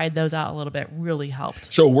of divide those out a little bit really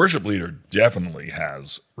helped. So a worship leader definitely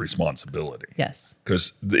has responsibility. Yes.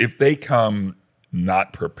 Because if they come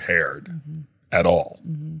not prepared at all,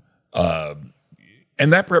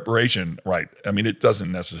 and that preparation, right, I mean, it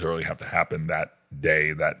doesn't necessarily have to happen that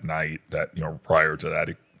day, that night, that, prior to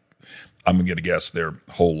that. I'm going to guess their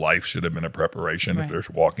whole life should have been a preparation if they're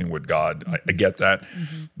walking with God. I get that.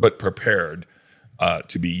 But prepared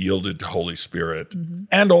to be yielded to Holy Spirit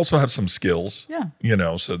and also have some skills.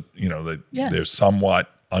 Yeah. So, there's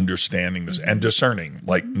somewhat understanding this and discerning,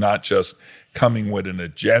 not just coming with an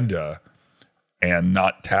agenda and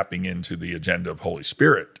not tapping into the agenda of Holy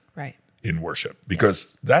Spirit. Right. in worship,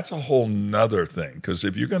 because that's a whole nother thing. Because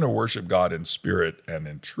if you're going to worship God in spirit and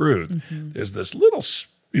in truth, there's this little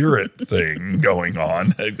spirit thing going on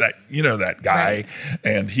that, that guy, right.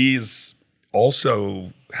 And he's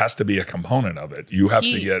also has to be a component of it. You have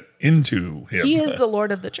to get into him. He is the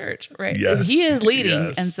Lord of the church, right? Yes. He is leading.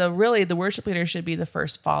 Yes. And so really the worship leader should be the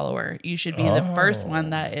first follower. You should be the first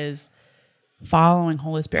one that is following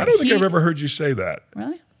Holy Spirit. I don't think I've ever heard you say that.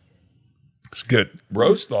 Really? It's good.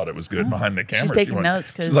 Rose thought it was good behind the camera. She's taking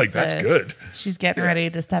notes because she's like, that's good. She's getting ready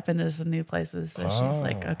to step into some new places. So she's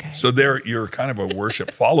like, okay. So you're kind of a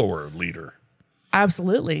worship follower leader.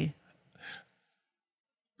 Absolutely.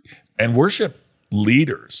 And worship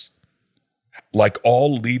leaders, like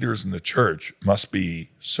all leaders in the church, must be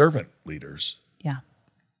servant leaders. Yeah.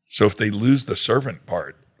 So if they lose the servant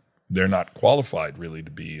part, they're not qualified really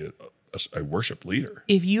to be a worship leader.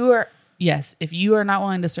 If you are not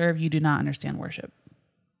willing to serve, you do not understand worship.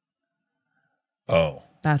 Oh.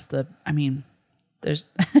 There's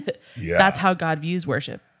that's how God views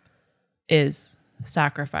worship, is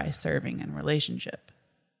sacrifice, serving, and relationship.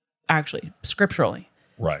 Actually, scripturally.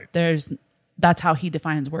 Right. That's how he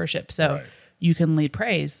defines worship. So you can lead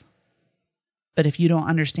praise, but if you don't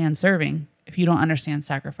understand serving, if you don't understand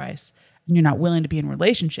sacrifice, and you're not willing to be in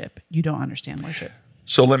relationship, you don't understand worship.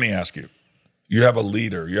 So let me ask you. You have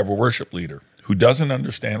a worship leader who doesn't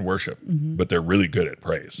understand worship, but they're really good at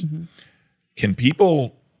praise. Mm-hmm. Can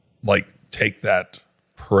people take that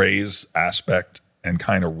praise aspect and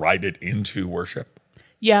kind of write it into worship?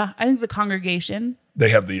 Yeah, I think the congregation, they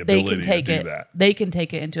have the ability to do that. They can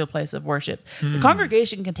take it into a place of worship. The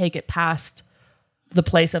congregation can take it past the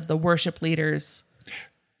place of the worship leaders.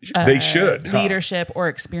 They should. Leadership or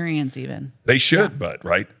experience even. They should, but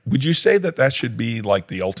right? Would you say that should be like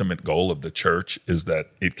the ultimate goal of the church, is that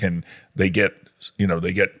they get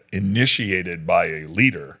initiated by a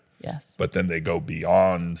leader. Yes. But then they go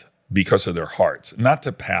beyond because of their hearts, not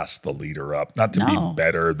to pass the leader up, not to be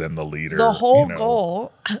better than the leader. The whole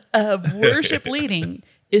goal of worship leading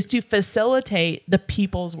is to facilitate the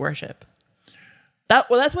people's worship.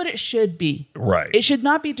 That's what it should be. Right. It should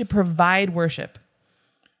not be to provide worship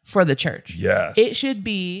for the church. Yes. It should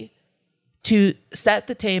be to set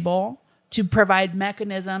the table, to provide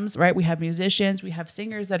mechanisms, right? We have musicians, we have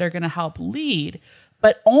singers that are going to help lead,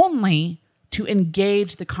 but only to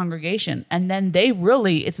engage the congregation. And then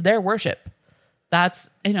it's their worship. That's,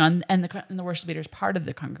 and the worship leader is part of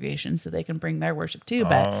the congregation, so they can bring their worship too.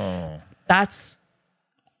 But that's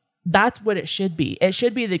what it should be. It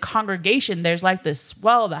should be the congregation. There's like this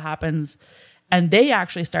swell that happens, and they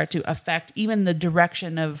actually start to affect even the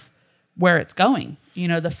direction of where it's going,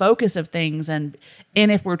 the focus of things. And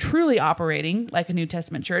if we're truly operating like a New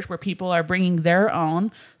Testament church where people are bringing their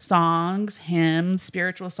own songs, hymns,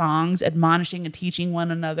 spiritual songs, admonishing and teaching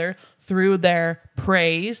one another through their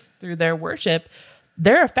praise, through their worship,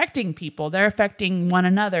 they're affecting people. They're affecting one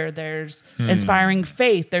another. There's inspiring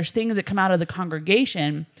faith. There's things that come out of the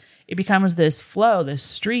congregation. It becomes this flow, this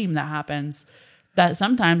stream that happens, that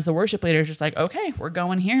sometimes the worship leader is just like, okay, we're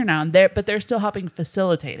going here now. But they're still helping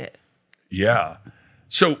facilitate it. Yeah.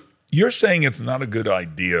 So you're saying it's not a good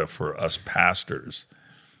idea for us pastors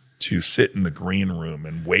to sit in the green room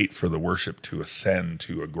and wait for the worship to ascend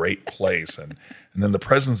to a great place. And then the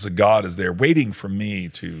presence of God is there waiting for me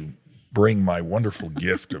to bring my wonderful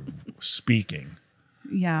gift of speaking.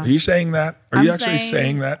 Yeah. Are you saying that? Are you actually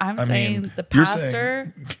saying that? I'm saying the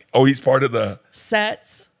pastor he's part of the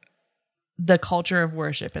sets the culture of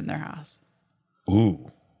worship in their house.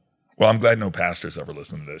 Ooh. Well, I'm glad no pastors ever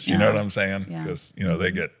listen to this. You know what I'm saying? Because,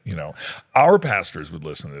 they get, our pastors would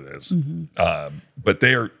listen to this. Mm-hmm. But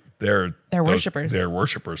they're worshipers. They're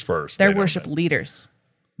worshipers first. They're worship leaders.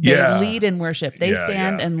 They lead in worship. They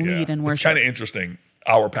stand and lead in worship. It's kind of interesting.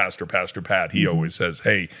 Our pastor, Pastor Pat, he always says,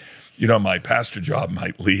 hey, my pastor job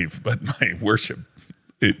might leave, but my worship,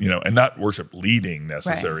 and not worship leading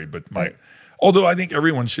necessary, but although I think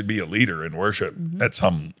everyone should be a leader in worship at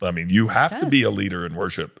you have to be a leader in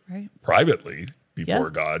worship privately before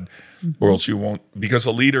God, or else you won't, because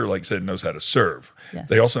a leader, like I said, knows how to serve. Yes.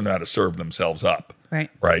 They also know how to serve themselves up.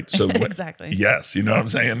 Right. So exactly. Yes. You know what I'm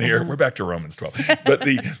saying here? We're back to Romans 12.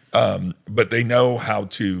 But they know how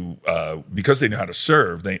to, because they know how to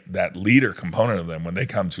serve, that leader component of them, when they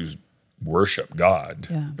come to worship God,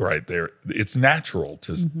 right there, it's natural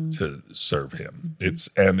to serve him. It's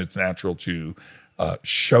natural to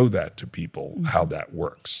show that to people how that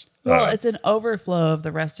works. Well, it's an overflow of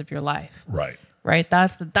the rest of your life. Right.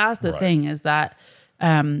 That's the thing, is that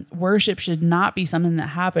worship should not be something that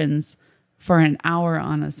happens for an hour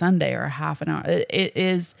on a Sunday or a half an hour. It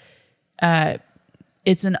is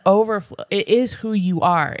it's an overflow. It is who you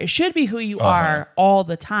are. It should be who you are all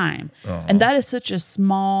the time. And that is such a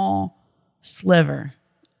small sliver,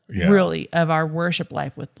 really, of our worship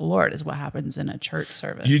life with the Lord is what happens in a church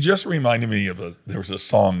service. You just reminded me of there was a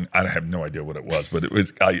song. I have no idea what it was, but it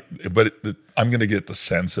was. I'm going to get the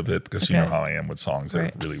sense of it because you know how I am with songs.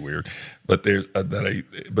 They're really weird. But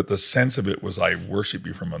but the sense of it was, I worship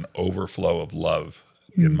you from an overflow of love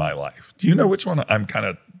in my life. Do you know which one I'm kind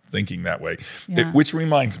of thinking that way? Which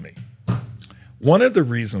reminds me, one of the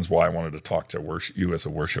reasons why I wanted to talk to you as a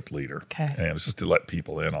worship leader, and just to let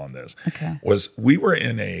people in on this, was we were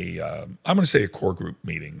in I'm going to say a core group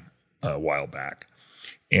meeting a while back.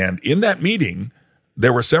 And in that meeting,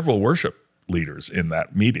 there were several worship leaders in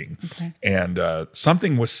that meeting. And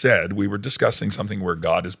something was said. We were discussing something where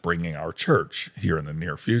God is bringing our church here in the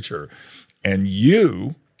near future. And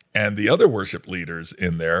you and the other worship leaders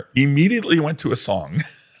in there immediately went to a song.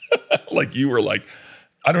 Like you were like,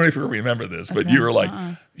 I don't know if you remember this, but you were like,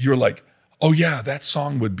 oh yeah, that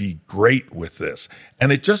song would be great with this.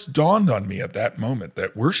 And it just dawned on me at that moment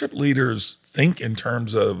that worship leaders think in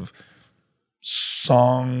terms of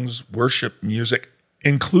songs, worship music,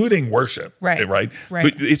 including worship, right?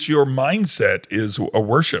 But it's your mindset is a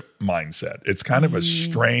worship mindset. It's kind of a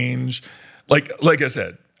strange, like I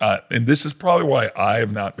said, and this is probably why I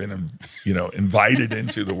have not been, invited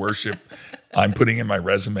into the worship. I'm putting in my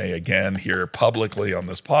resume again here publicly on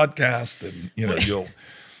this podcast, and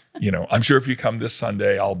I'm sure if you come this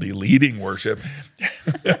Sunday, I'll be leading worship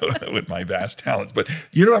with my vast talents. But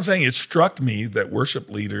you know what I'm saying? It struck me that worship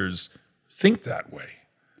leaders think that way.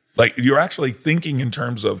 Like you're actually thinking in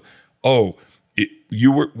terms of,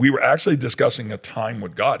 we were actually discussing a time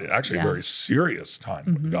with God, actually a very serious time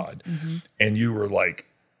with God, and you were like,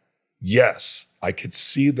 yes, I could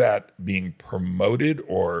see that being promoted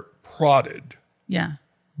or prodded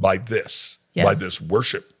by this, by this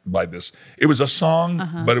worship, by this. It was a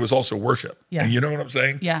song, but it was also worship. And you know what I'm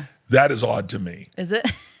saying? Yeah. That is odd to me. Is it?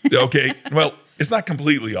 Okay. Well, it's not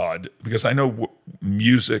completely odd because I know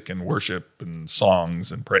music and worship and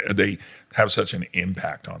songs and they have such an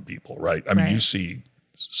impact on people, right? I mean, you see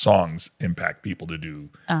songs impact people to do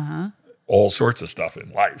all sorts of stuff in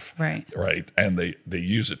life, right? And they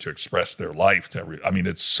use it to express their life.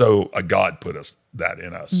 It's so God put that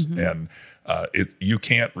in us, and you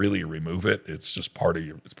can't really remove it. It's just part of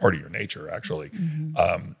your nature, actually.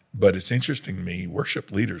 But it's interesting to me,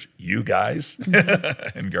 worship leaders, you guys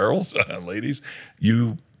and girls, ladies,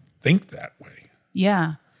 you think that way.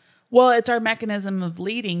 Yeah. Well, it's our mechanism of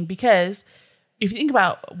leading because if you think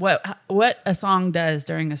about what a song does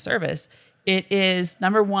during a service, it is,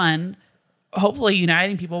 number one, hopefully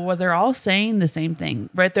uniting people where they're all saying the same thing,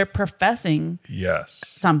 right? They're professing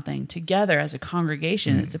something together as a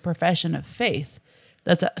congregation. It's a profession of faith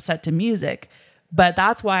that's set to music. But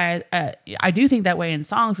that's why I do think that way in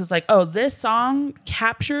songs. It's like, this song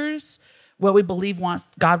captures what we believe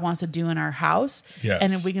God wants to do in our house.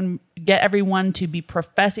 And if we can get everyone to be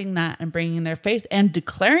professing that and bringing their faith and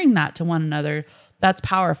declaring that to one another, that's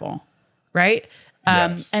powerful, right?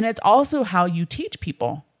 And it's also how you teach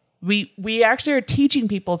people. We actually are teaching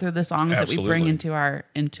people through the songs that we bring into our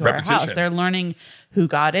house. They're learning who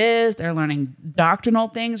God is. They're learning doctrinal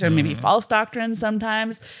things or maybe false doctrines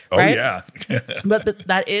sometimes. Right? Oh yeah. but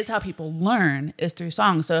that is how people learn is through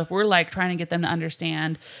songs. So if we're like trying to get them to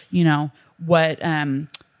understand, what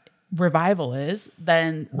revival is,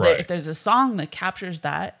 then if there's a song that captures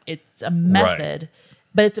that, it's a method.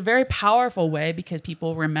 But it's a very powerful way because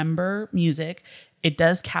people remember music. It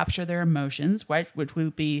does capture their emotions, right? Which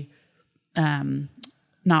would be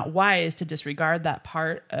not wise to disregard that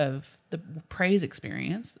part of the praise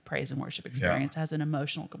experience. The praise and worship experience has an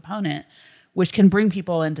emotional component, which can bring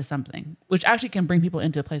people into something, which actually can bring people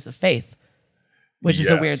into a place of faith, which is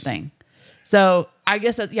a weird thing. So I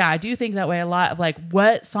guess I do think that way a lot of like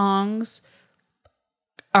what songs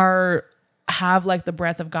have like the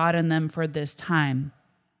breath of God in them for this time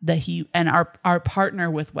that he and our partner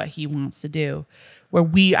with what he wants to do, where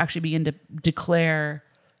we actually begin to declare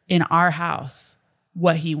in our house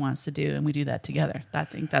what he wants to do, and we do that together. I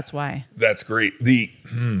think that's why. That's great.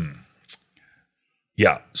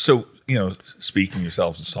 So speaking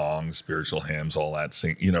yourselves in songs, spiritual hymns, all that.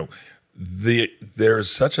 There's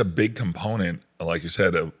such a big component, like you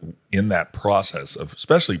said, in that process of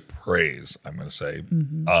especially praise. I'm going to say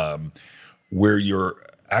where you're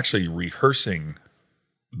actually rehearsing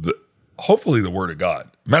hopefully the word of God.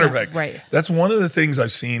 Matter of fact, that's one of the things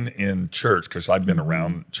I've seen in church because I've been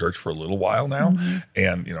around church for a little while now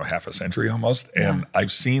and, half a century almost. And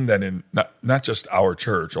I've seen that in not just our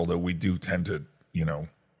church, although we do tend to,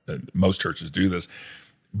 most churches do this,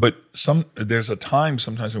 But there's a time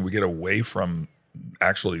sometimes when we get away from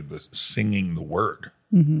actually the singing the word.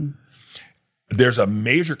 Mm-hmm. There's a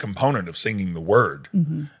major component of singing the word.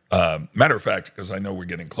 Mm-hmm. Matter of fact, because I know we're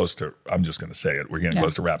getting close to, I'm just going to say it, we're getting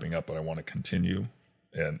close to wrapping up, but I want to continue.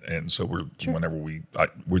 And so whenever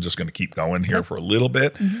we're just going to keep going here for a little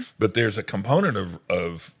bit, but there's a component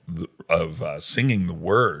of singing the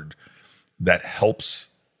word that helps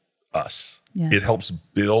us. Yes. It helps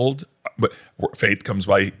build, but faith comes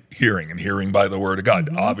by hearing, and hearing by the word of God.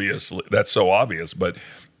 Mm-hmm. Obviously, that's so obvious, but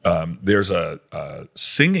there's a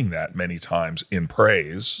singing that many times in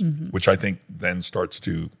praise, which I think then starts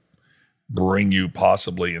to bring you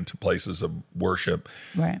possibly into places of worship.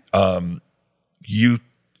 Right. You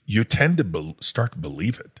tend to start to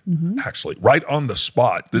believe it, actually, right on the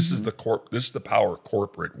spot. This is the power of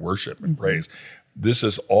corporate worship and praise. This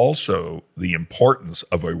is also the importance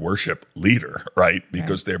of a worship leader, right?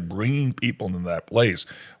 Because they're bringing people into that place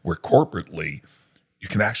where corporately you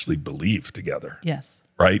can actually believe together. Yes.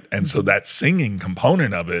 Right? And so that singing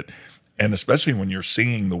component of it, and especially when you're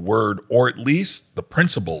singing the word, or at least the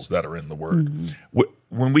principles that are in the word.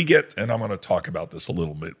 When we get, and I'm going to talk about this a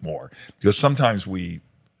little bit more, because sometimes we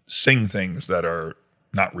sing things that are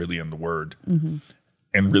not really in the word, and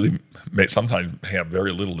really sometimes have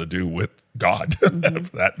very little to do with God, for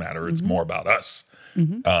that matter. It's more about us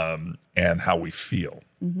and how we feel.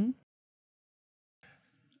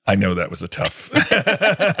 I know that was a tough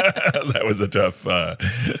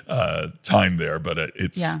time there, but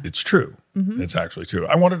it's true. It's actually true.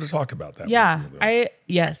 I wanted to talk about that. Yeah,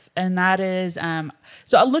 and that is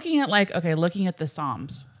so looking at the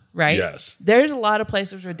Psalms, right? Yes, there's a lot of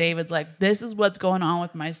places where David's like, "This is what's going on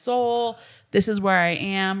with my soul. This is where I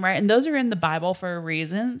am," right? And those are in the Bible for a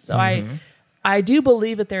reason. So I do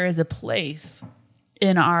believe that there is a place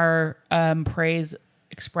in our praise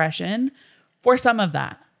expression for some of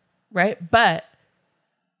that. Right. But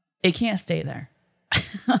it can't stay there.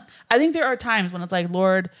 I think there are times when it's like,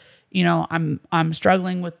 Lord, I'm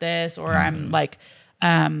struggling with this, or I'm like,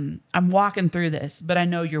 I'm walking through this, but I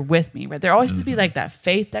know you're with me. Right. There always has to be like that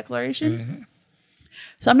faith declaration.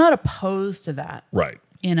 So I'm not opposed to that. Right.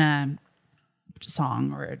 In a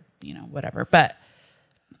song or, whatever. But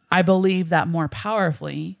I believe that more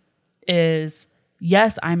powerfully is,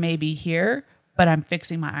 yes, I may be here, but I'm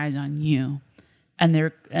fixing my eyes on you. And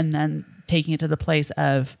then taking it to the place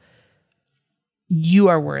of, you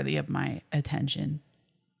are worthy of my attention.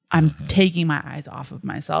 I'm taking my eyes off of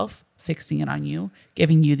myself, fixing it on you,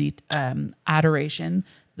 giving you the adoration,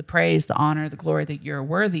 the praise, the honor, the glory that you're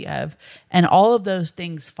worthy of. And all of those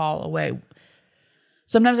things fall away.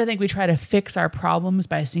 Sometimes I think we try to fix our problems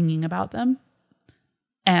by singing about them.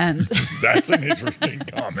 And that's an interesting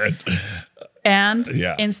comment. And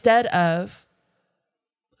instead of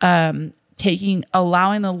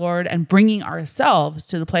allowing the Lord and bringing ourselves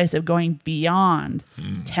to the place of going beyond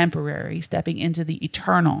temporary, stepping into the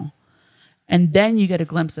eternal. And then you get a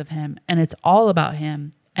glimpse of him, and it's all about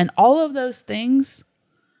him. And all of those things,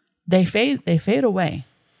 they fade away.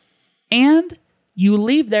 And you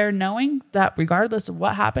leave there knowing that regardless of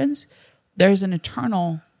what happens, there's an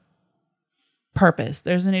eternal purpose.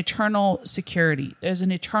 There's an eternal security. There's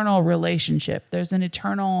an eternal relationship. There's an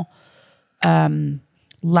eternal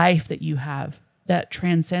life that you have that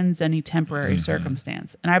transcends any temporary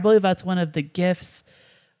circumstance. And I believe that's one of the gifts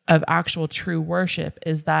of actual true worship,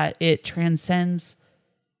 is that it transcends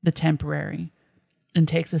the temporary and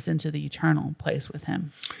takes us into the eternal place with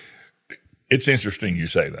him. It's interesting you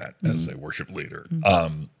say that as a worship leader.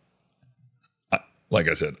 Like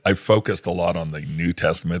I said, I focused a lot on the New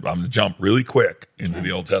Testament, but I'm going to jump really quick into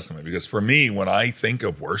the Old Testament, because for me, when I think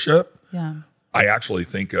of worship, I actually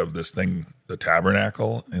think of this thing, the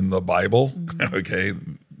tabernacle in the Bible, okay?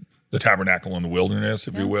 The tabernacle in the wilderness,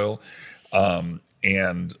 if you will.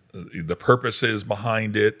 And the purposes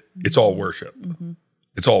behind it, it's all worship.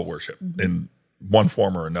 It's all worship in one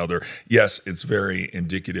form or another. Yes, it's very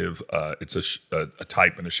indicative. It's a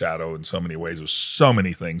type and a shadow in so many ways. There's so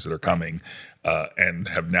many things that are coming and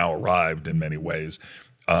have now arrived in many ways.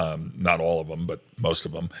 Not all of them, but most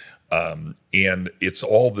of them. And it's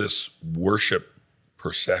all this worship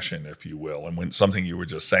procession, if you will. And when something you were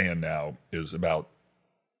just saying now is about,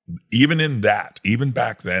 even in that, even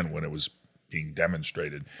back then when it was being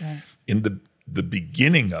demonstrated, in the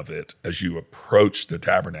beginning of it, as you approach the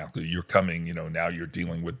tabernacle, you're coming, now you're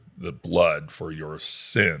dealing with the blood for your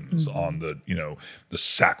sins on the, the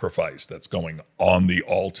sacrifice that's going on the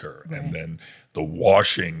altar, right. And then the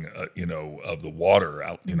washing, of the water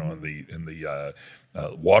out, in the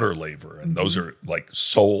water laver. And those are like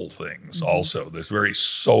soul things also. There's very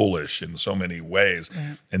soulish in so many ways.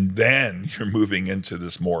 Right. And then you're moving into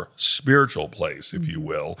this more spiritual place, if you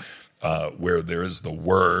will, where there is the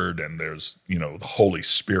Word and there's, the Holy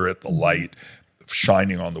Spirit, the light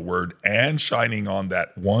shining on the Word and shining on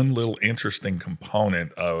that one little interesting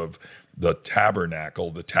component of the tabernacle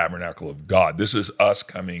of God. This is us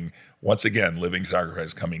coming, once again, living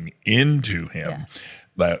sacrifice, coming into Him. Yes.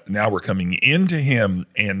 That now we're coming into Him,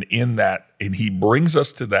 and in that, and He brings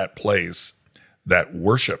us to that place, that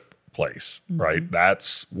worship place, right?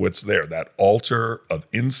 That's what's there, that altar of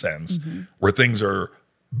incense where things are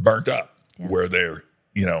burnt up, where they're,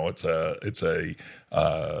 it's a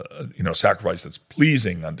sacrifice that's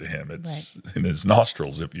pleasing unto Him. It's in His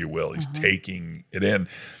nostrils, if you will. He's taking it in.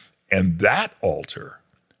 And that altar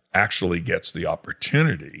actually gets the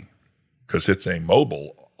opportunity, because it's a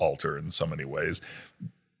mobile altar in so many ways,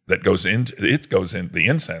 that the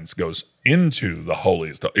incense goes into the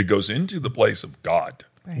holiest. It goes into the place of God,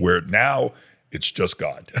 where now it's just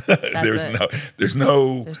God. There's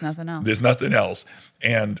nothing else.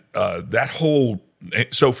 And that whole,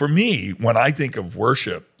 so for me, when I think of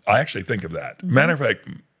worship, I actually think of that. Matter of fact,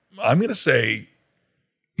 I'm going to say,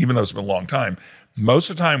 even though it's been a long time, most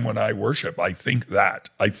of the time when I worship, I think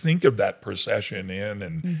of that procession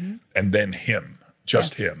in and then Him,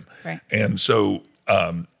 just Him. Right. And so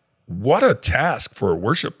what a task for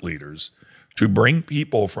worship leaders to bring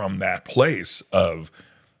people from that place of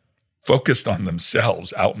focused on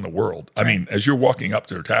themselves out in the world. I mean, as you're walking up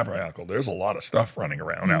to the tabernacle, there's a lot of stuff running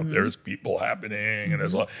around out there. There's people happening, and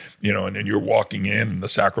there's a lot, and then you're walking in the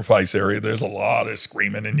sacrifice area. There's a lot of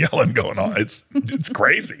screaming and yelling going on. It's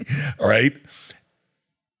crazy, all right?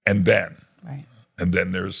 And then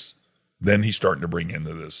he's starting to bring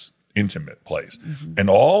into this intimate place. And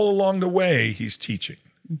all along the way, he's teaching,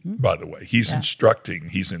 by the way. He's instructing,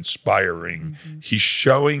 he's inspiring, he's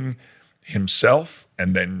showing himself,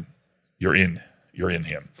 and then you're in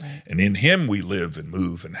Him. Right. And in Him we live and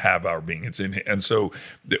move and have our being. It's in Him. And so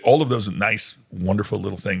all of those nice, wonderful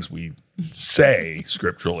little things we say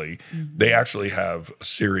scripturally, they actually have a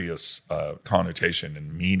serious connotation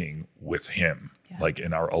and meaning with Him, like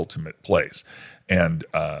in our ultimate place. And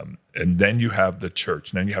then you have the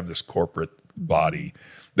church, and then you have this corporate body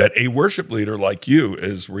that a worship leader like you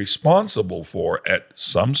is responsible for at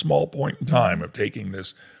some small point in time of taking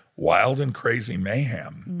this wild and crazy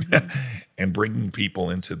mayhem and bringing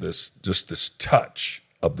people into this touch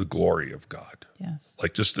of the glory of God. Yes.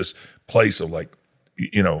 Like just this place of like,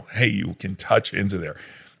 hey, you can touch into there.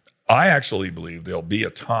 I actually believe there'll be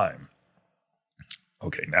a time.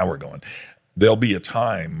 Okay, now we're going. There'll be a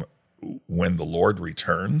time when the Lord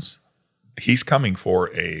returns. He's coming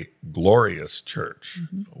for a glorious church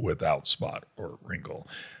without spot or wrinkle.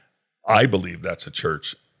 I believe that's a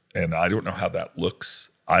church, and I don't know how that looks.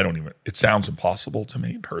 It sounds impossible to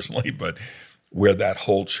me personally, but where that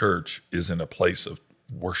whole church is in a place of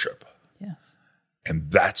worship. Yes. And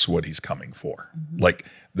that's what He's coming for. Like,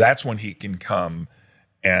 that's when He can come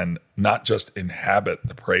and not just inhabit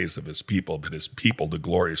the praise of His people, but His people, the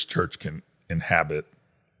glorious church, can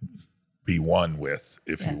be one with,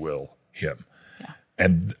 if you will, Him. Yeah.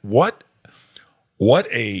 And what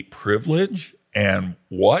a privilege and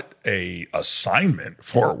what a assignment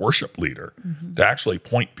for a worship leader to actually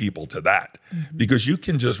point people to that, because you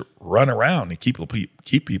can just run around and keep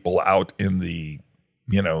people out in the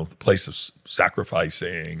place of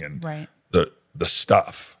sacrificing and the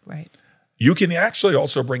stuff. Right. You can actually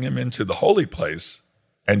also bring them into the holy place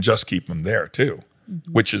and just keep them there too,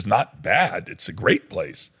 which is not bad. It's a great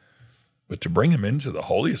place. But to bring him into the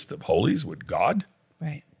holiest of holies with God,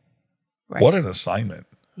 right? What an assignment.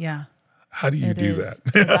 Yeah. How do you do that?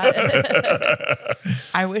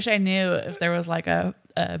 I wish I knew if there was like a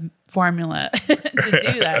formula to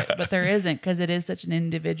do that, but there isn't, because it is such an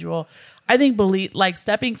individual. I think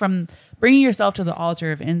stepping from bringing yourself to the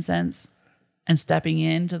altar of incense and stepping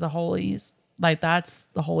into the holies, like that's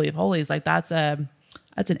the holy of holies. Like that's an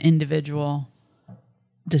individual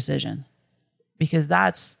decision, because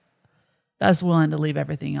that's willing to leave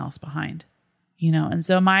everything else behind, And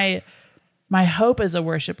so my hope as a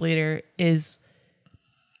worship leader is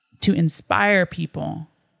to inspire people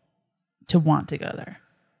to want to go there,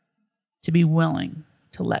 to be willing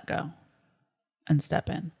to let go and step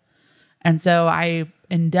in. And so I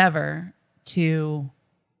endeavor to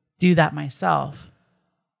do that myself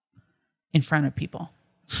in front of people,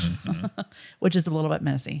 which is a little bit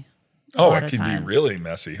messy. Oh, it can be really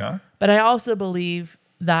messy, huh? But I also believe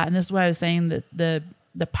that, and this is why I was saying that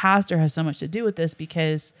the pastor has so much to do with this,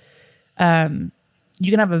 because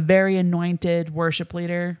you can have a very anointed worship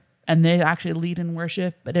leader and they actually lead in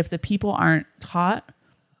worship. But if the people aren't taught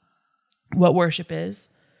what worship is,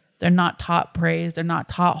 they're not taught praise, they're not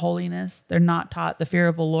taught holiness, they're not taught the fear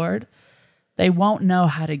of the Lord, they won't know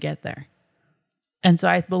how to get there. And so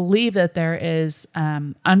I believe that there is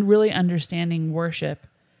really understanding worship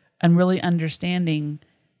and really understanding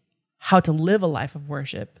how to live a life of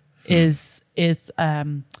worship is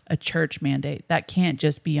a church mandate. That can't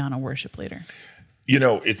just be on a worship leader. You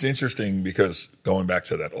know, it's interesting because going back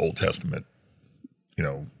to that Old Testament,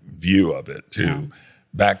 view of it too, yeah.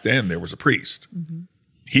 Back then there was a priest. Mm-hmm.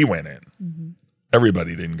 He went in. Mm-hmm.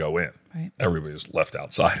 Everybody didn't go in. Right. Everybody was left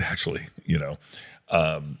outside, actually,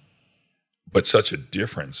 but such a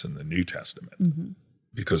difference in the New Testament, mm-hmm.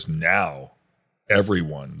 because now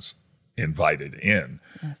everyone's invited in.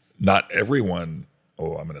 Yes. Not everyone,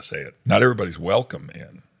 I'm going to say it, not everybody's welcome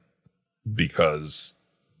in because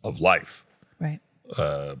of life. Right.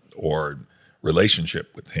 Or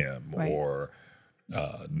relationship with him, right. Or,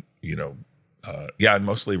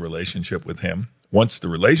 mostly relationship with him. Once the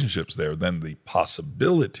relationship's there, then the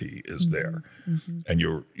possibility is mm-hmm. there, mm-hmm. and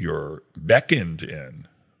you're beckoned in.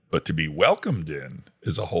 But to be welcomed in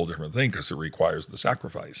is a whole different thing because it requires the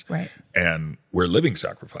sacrifice, right? And we're living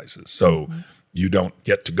sacrifices, so mm-hmm. you don't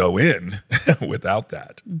get to go in without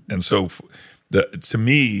that. Mm-hmm. And so, to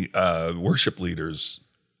me, worship leaders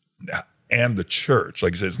and the church,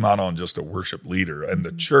 like I said, it's not on just a worship leader, and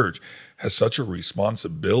the church has such a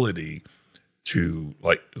responsibility to,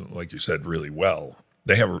 like you said really well,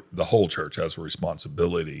 the whole church has a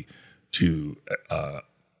responsibility to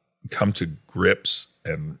come to grips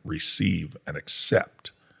and receive and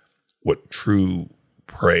accept what true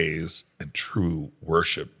praise and true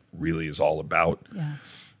worship really is all about. Yeah.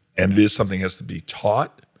 And it is something that has to be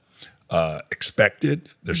taught, expected.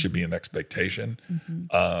 There should be an expectation,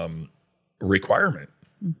 mm-hmm. Requirement,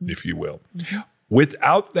 mm-hmm. if you will. Mm-hmm.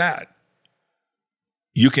 Without that,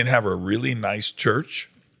 you can have a really nice church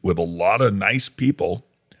with a lot of nice people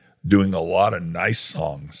doing a lot of nice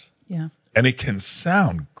songs. Yeah. And it can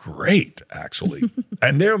sound great, actually.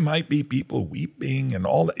 And there might be people weeping and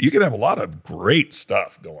all that. You can have a lot of great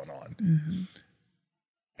stuff going on, mm-hmm.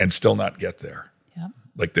 and still not get there. Yep.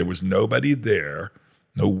 Like there was nobody there,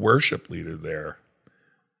 no worship leader there,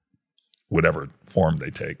 whatever form they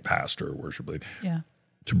take, pastor or worship leader, yeah.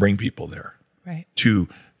 to bring people there. Right. To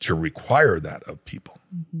require that of people.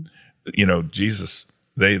 Mm-hmm. Jesus,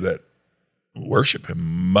 they that worship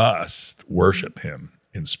him must worship him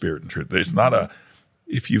in spirit and truth. It's not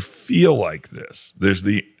if you feel like this, there's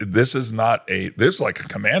like a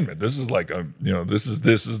commandment. This is like this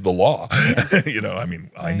is the law. Right.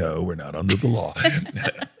 I know we're not under the law.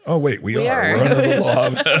 Oh wait, we are. We're under the law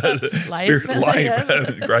of spirit and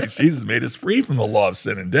life. Christ Jesus made us free from the law of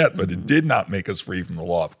sin and death, but it did not make us free from the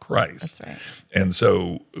law of Christ. That's right. And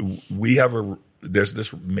so we have there's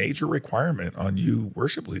this major requirement on you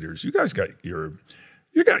worship leaders. You guys got your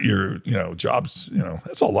jobs,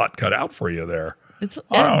 that's a lot cut out for you there.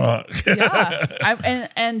 I don't know. Yeah.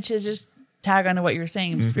 And to just tag onto what you're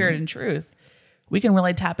saying, mm-hmm. spirit and truth, we can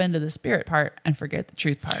really tap into the spirit part and forget the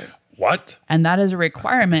truth part. What? And that is a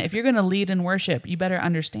requirement. If you're going to lead in worship, you better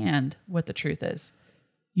understand what the truth is.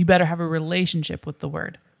 You better have a relationship with the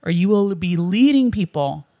word, or you will be leading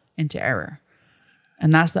people into error.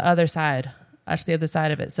 And that's the other side. That's the other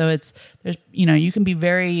side of it. So you can be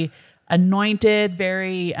very anointed,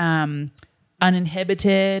 very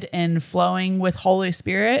uninhibited and flowing with Holy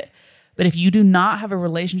Spirit. But if you do not have a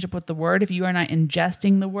relationship with the word, if you are not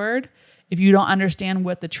ingesting the word, if you don't understand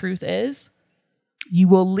what the truth is, you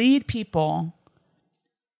will lead people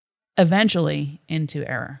eventually into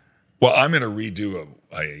error. Well, I'm going to redo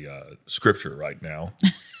a scripture right now.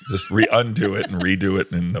 Just undo it and redo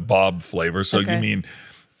it in the Bob flavor. So okay. You mean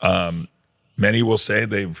many will say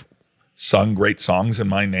they've sung great songs in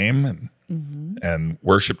my name and mm-hmm. and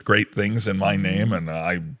worshiped great things in my mm-hmm. name, and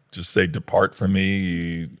I just say, depart from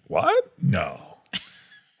me. What? No.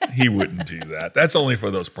 He wouldn't do that. That's only for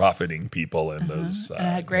those profiting people and those. And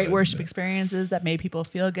I had great worship experiences that made people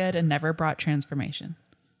feel good and never brought transformation.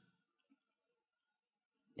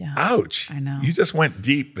 Yeah. Ouch. I know. You just went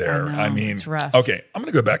deep there. I mean, it's rough. Okay, I'm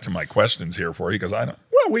going to go back to my questions here for you because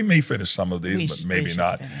we may finish some of these, but maybe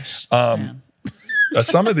not.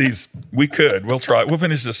 Some of these we could. We'll try. We'll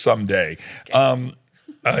finish this someday. Okay.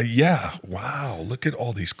 Yeah. Wow. Look at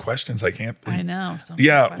all these questions. I can't believe. I know.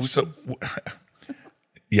 Yeah. So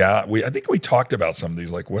Yeah, I think we talked about some of these,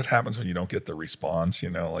 like what happens when you don't get the response,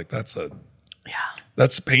 like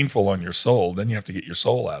that's painful on your soul. Then you have to get your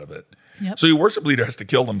soul out of it. Yep. So your worship leader has to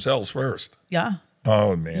kill themselves first. Yeah.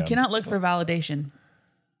 Oh, man. You cannot look for validation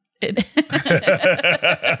through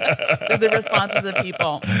the responses of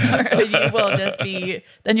people. Or you will just be,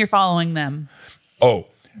 then you're following them. Oh,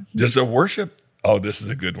 does a worship, this is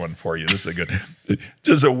a good one for you.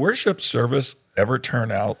 Does a worship service ever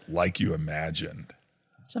turn out like you imagined?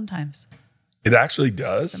 Sometimes. It actually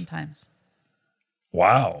does? Sometimes.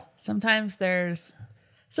 Wow. Sometimes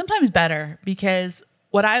better, because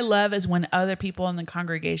what I love is when other people in the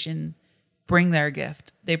congregation bring their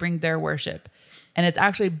gift. They bring their worship. And it's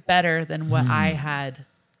actually better than what I had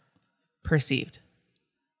perceived.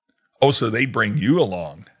 Oh, so they bring you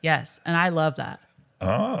along. Yes. And I love that.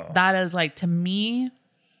 Oh. That is like, to me,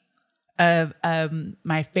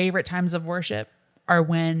 my favorite times of worship are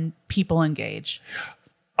when people engage.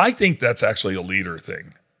 I think that's actually a leader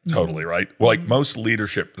thing. Totally, right? Well, like most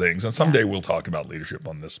leadership things, and someday we'll talk about leadership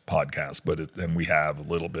on this podcast, but then we have a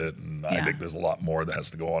little bit, and I think there's a lot more that has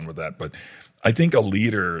to go on with that. But I think a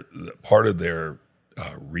leader, part of their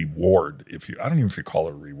reward, I don't even know if you call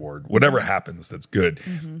it a reward, whatever happens that's good,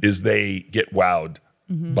 is they get wowed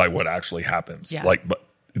by what actually happens. Yeah.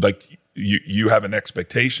 Like you have an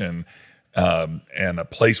expectation and a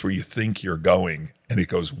place where you think you're going, and it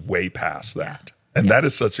goes way past that. And that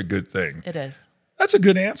is such a good thing. It is. That's a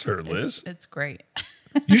good answer, Liz. It's great.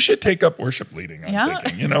 You should take up worship leading, I'm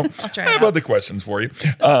thinking. I'll try I have other questions for you.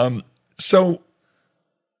 So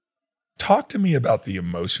talk to me about the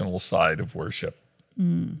emotional side of worship.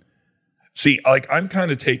 See, like I'm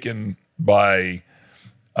kind of taken by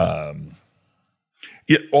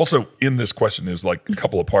it. Also in this question is like a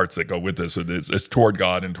couple of parts that go with this. It's toward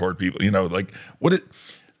God and toward people, like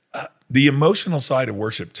the emotional side of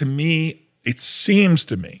worship. To me, it seems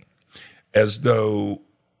to me as though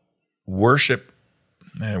worship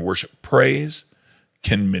praise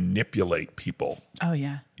can manipulate people. Oh,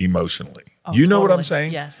 yeah. Emotionally. Oh, you know what I'm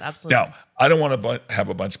saying? Yes, absolutely. Now, I don't want to have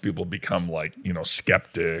a bunch of people become like,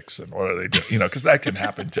 skeptics and what are they doing? Because that can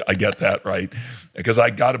happen too. I get that, right? Because I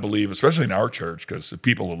got to believe, especially in our church, because the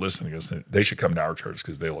people are listening to us, they should come to our church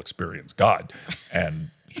because they'll experience God.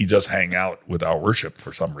 And he does hang out with our worship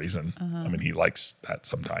for some reason. I mean, he likes that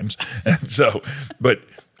sometimes. And so, but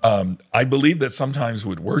I believe that sometimes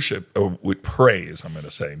with worship, or with praise, I'm going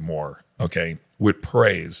to say more, okay, with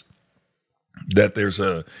praise, that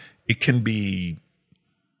it can be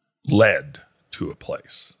led to a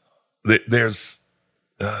place. There's,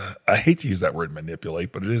 I hate to use that word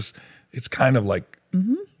manipulate, but it's kind of like,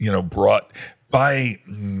 brought by,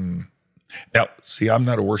 now, see, I'm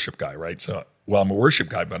not a worship guy, right? So, I'm a worship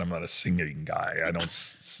guy, but I'm not a singing guy. I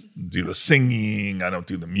don't do the singing. I don't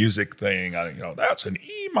do the music thing. That's an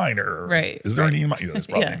E minor. Right. Is there an E minor? There's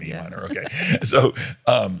probably an E minor. Okay. So,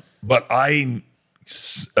 but I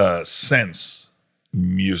sense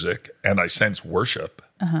music, and I sense worship,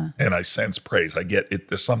 and I sense praise. I get it.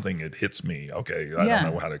 There's something, it hits me. Okay. I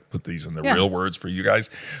don't know how to put these in the real words for you guys,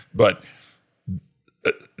 but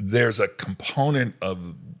there's a component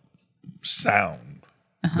of sound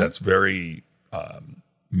that's very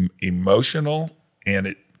emotional, and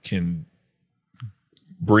it can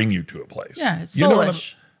bring you to a place. Yeah, it's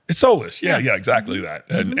soulish. It's soulish. Yeah, exactly that.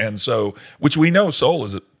 And so, which we know soul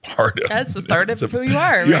is a part of. That's a third of who you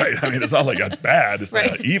are. Right? I mean, it's not like that's bad. It's not,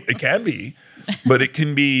 it can be, but it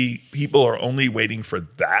can be, people are only waiting for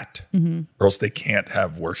that, or else they can't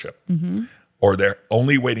have worship. Or they're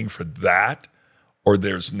only waiting for that, or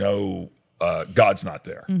there's no, God's not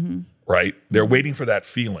there, right? They're waiting for that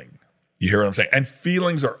feeling. You hear what I'm saying? And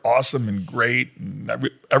feelings are awesome and great, and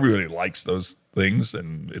everybody likes those things,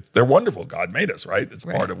 and they're wonderful. God made us, right? It's a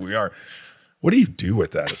part of who we are. What do you do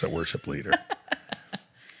with that as a worship leader?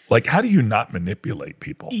 Like, how do you not manipulate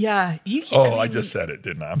people? Yeah, you can't. I just said it,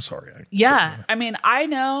 didn't I? I'm sorry. I mean, I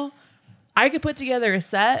know I could put together a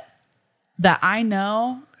set that I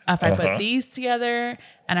know if I put these together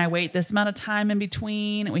and I wait this amount of time in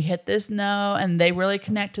between, and we hit this note, and they really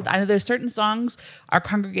connect to I know there's certain songs our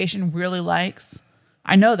congregation really likes.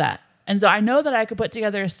 I know that. And so I know that I could put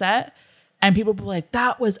together a set and people will be like,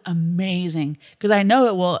 that was amazing. Because I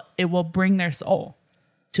know it will bring their soul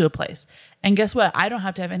to a place. And guess what? I don't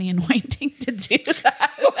have to have any anointing to do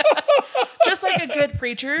that. Just like a good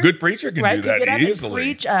preacher. Good preacher can do that get up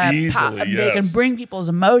easily. And preach, they can bring people's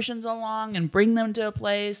emotions along and bring them to a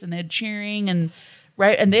place, and they're cheering, and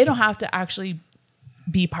and they don't have to actually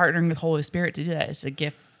be partnering with Holy Spirit to do that. It's a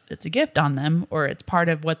gift. It's a gift on them, or it's part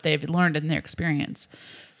of what they've learned in their experience.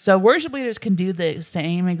 So worship leaders can do the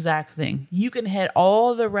same exact thing. You can hit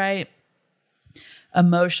all the right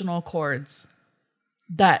emotional chords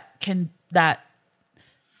that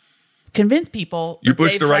convince people you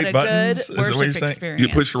push the right buttons. Is that what you're saying? You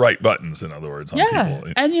push the right buttons, in other words, on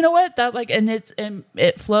people. And you know what?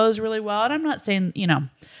 It flows really well. And I'm not saying,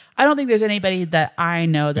 I don't think there's anybody that I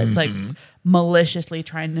know that's like maliciously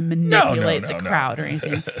trying to manipulate the crowd or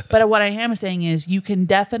anything. But what I am saying is you can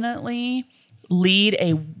definitely lead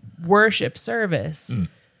a worship service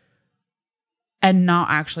and not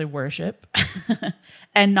actually worship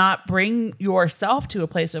and not bring yourself to a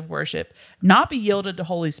place of worship, not be yielded to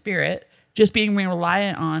Holy Spirit, just being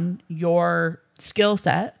reliant on your skill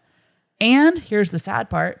set. And here's the sad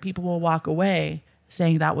part. People will walk away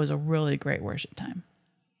saying that was a really great worship time.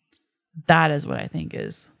 That is what I think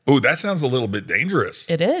is. Oh, that sounds a little bit dangerous.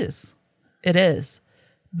 It is. It is.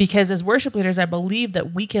 Because as worship leaders, I believe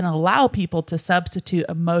that we can allow people to substitute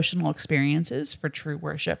emotional experiences for true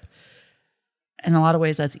worship. In a lot of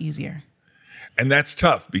ways, that's easier. And that's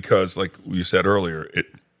tough because, like you said earlier,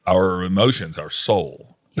 our emotions, our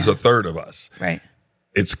soul, is a third of us. Right.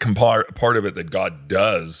 It's part of it that God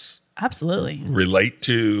does absolutely relate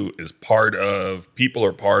to, is part of. People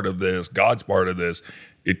are part of this. God's part of this.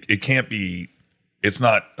 It can't be. It's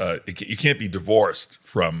not. You can't be divorced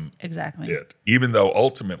from it. Even though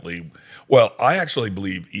ultimately, well, I actually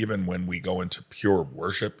believe even when we go into pure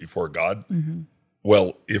worship before God.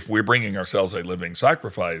 Well, if we're bringing ourselves a living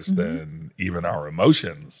sacrifice, then even our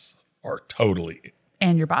emotions are totally.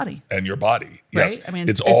 And your body. Right? Yes. I mean,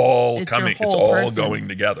 it's all coming. It's all person. going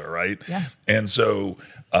together, right? Yeah. And so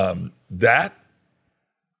that's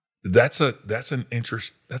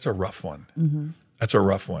a rough one. That's a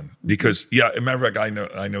rough one because, as a matter of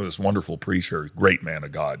fact, I know this wonderful preacher, great man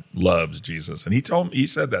of God, loves Jesus, and he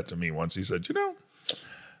said that to me once. He said,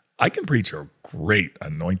 I can preach a great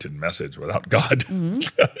anointed message without God. And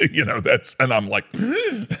I'm like,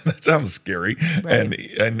 that sounds scary. Right.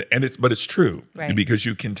 But it's true because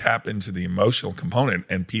you can tap into the emotional component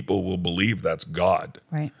and people will believe that's God.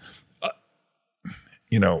 Right.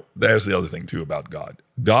 There's the other thing too about God.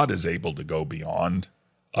 God is able to go beyond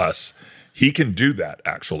us. He can do that,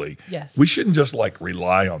 actually. Yes. We shouldn't just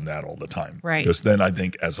rely on that all the time. Right. Because then I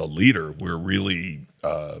think as a leader, we're really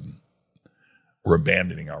we're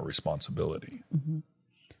abandoning our responsibility.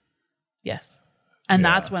 Yes. And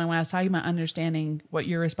that's when I was talking about understanding what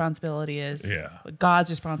your responsibility is, what God's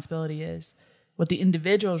responsibility is, what the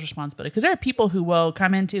individual's responsibility. Because there are people who will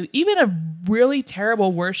come into even a really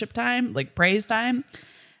terrible worship time, like praise time,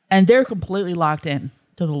 and they're completely locked in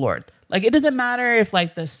to the Lord. Like, it doesn't matter if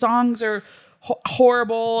the songs are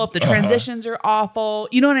horrible, if the transitions are awful.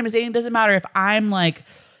 You know what I'm saying? It doesn't matter if I'm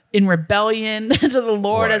in rebellion to the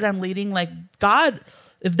Lord as I'm leading. God,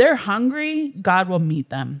 if they're hungry, God will meet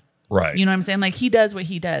them. Right. You know what I'm saying? He does what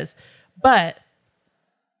he does. But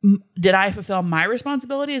did I fulfill my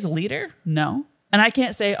responsibility as a leader? No. And I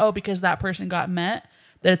can't say, because that person got met,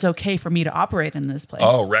 that it's okay for me to operate in this place.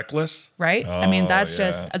 Oh, reckless? Right? I mean, that's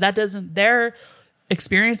their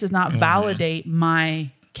experience does not validate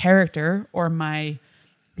my character or my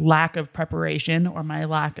lack of preparation or my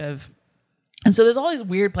lack of. And so there's all these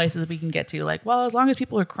weird places we can get to, as long as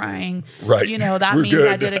people are crying, that means good.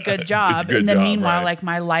 I did a good job. And then meanwhile,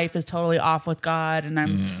 my life is totally off with God and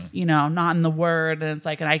I'm, not in the Word. And it's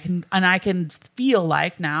and I can feel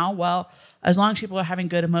now, as long as people are having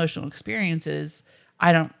good emotional experiences,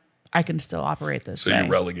 I can still operate this way. So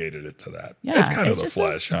you relegated it to that. Yeah. It's kind of the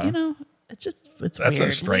flesh, huh? It's That's weird.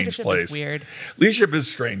 a strange Leadership place. Is weird. Leadership is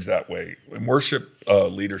strange that way. And worship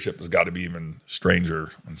leadership has got to be even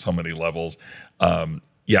stranger on so many levels.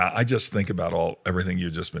 I just think about everything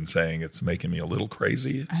you've just been saying. It's making me a little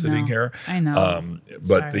crazy sitting here. I know.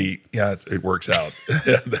 But it works out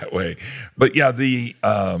that way. But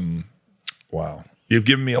wow, you've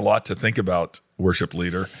given me a lot to think about, worship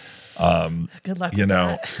leader. Good luck.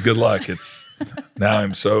 Good luck. It's now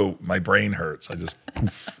my brain hurts. I just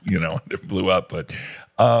it blew up. But do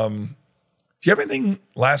you have anything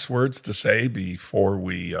last words to say before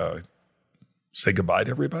we say goodbye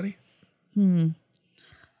to everybody? Anything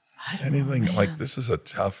this is a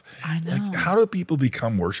tough. I know. How do people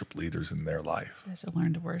become worship leaders in their life? They have to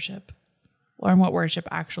learn to worship, learn what worship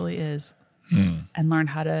actually is, and learn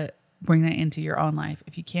how to bring that into your own life.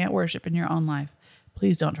 If you can't worship in your own life,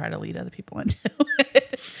 please don't try to lead other people into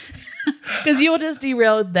it, because you will just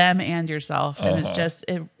derail them and yourself,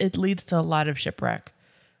 and it leads to a lot of shipwreck.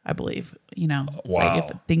 I believe,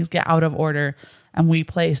 if things get out of order and we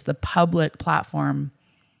place the public platform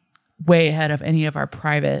way ahead of any of our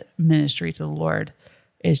private ministry to the Lord,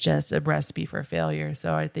 is just a recipe for failure.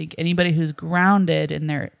 So I think anybody who's grounded in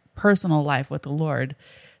their personal life with the Lord,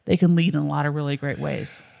 they can lead in a lot of really great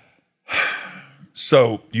ways.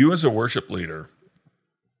 So you as a worship leader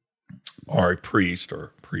are a priest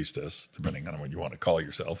or priestess, depending on what you want to call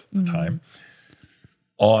yourself at the time,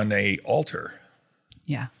 on a altar.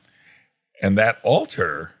 Yeah. And that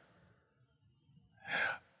altar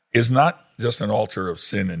is not just an altar of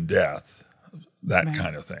sin and death, that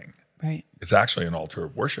kind of thing. Right. It's actually an altar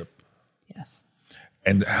of worship. Yes.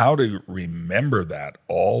 And how to remember that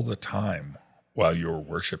all the time while you're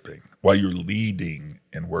worshiping, while you're leading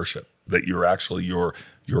in worship, that you're actually, your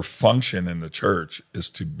function in the church is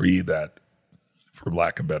to be that, for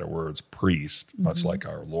lack of better words, priest, much like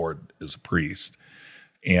our Lord is a priest,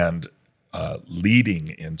 and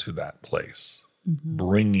leading into that place,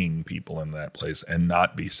 bringing people in that place, and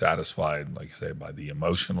not be satisfied, like you say, by the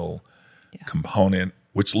emotional component,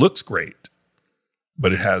 which looks great,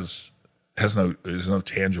 but there's no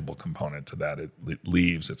tangible component to that. It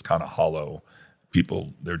leaves, it's kind of hollow.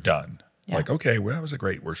 People, they're done. Yeah. Like, okay, well, that was a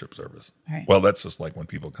great worship service. Right. Well, that's just like when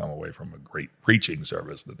people come away from a great preaching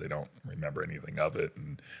service that they don't remember anything of it,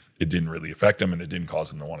 and it didn't really affect them, and it didn't cause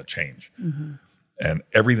them to want to change. And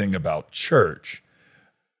everything about church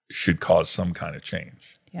should cause some kind of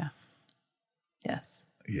change. Yeah. Yes.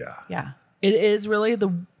 Yeah. Yeah. It is really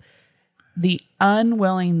the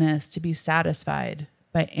unwillingness to be satisfied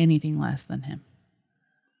by anything less than him.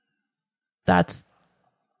 That's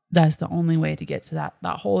the only way to get to that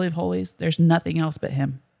Holy of Holies. There's nothing else but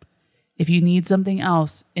him. If you need something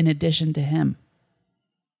else in addition to him,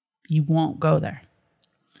 you won't go there.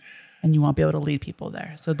 And you won't be able to lead people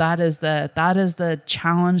there. So that is the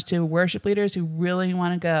challenge to worship leaders who really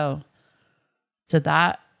want to go to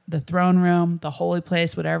the throne room, the holy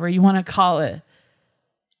place, whatever you want to call it.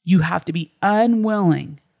 You have to be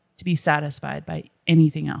unwilling to be satisfied by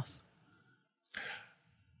anything else.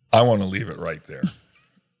 I want to leave it right there.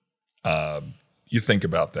 You think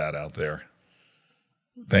about that out there.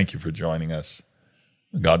 Thank you for joining us.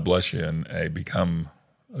 God bless you, and become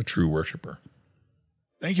a true worshiper.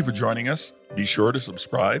 Thank you for joining us. Be sure to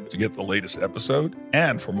subscribe to get the latest episode.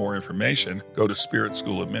 And for more information, go to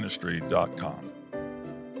spiritschoolofministry.com.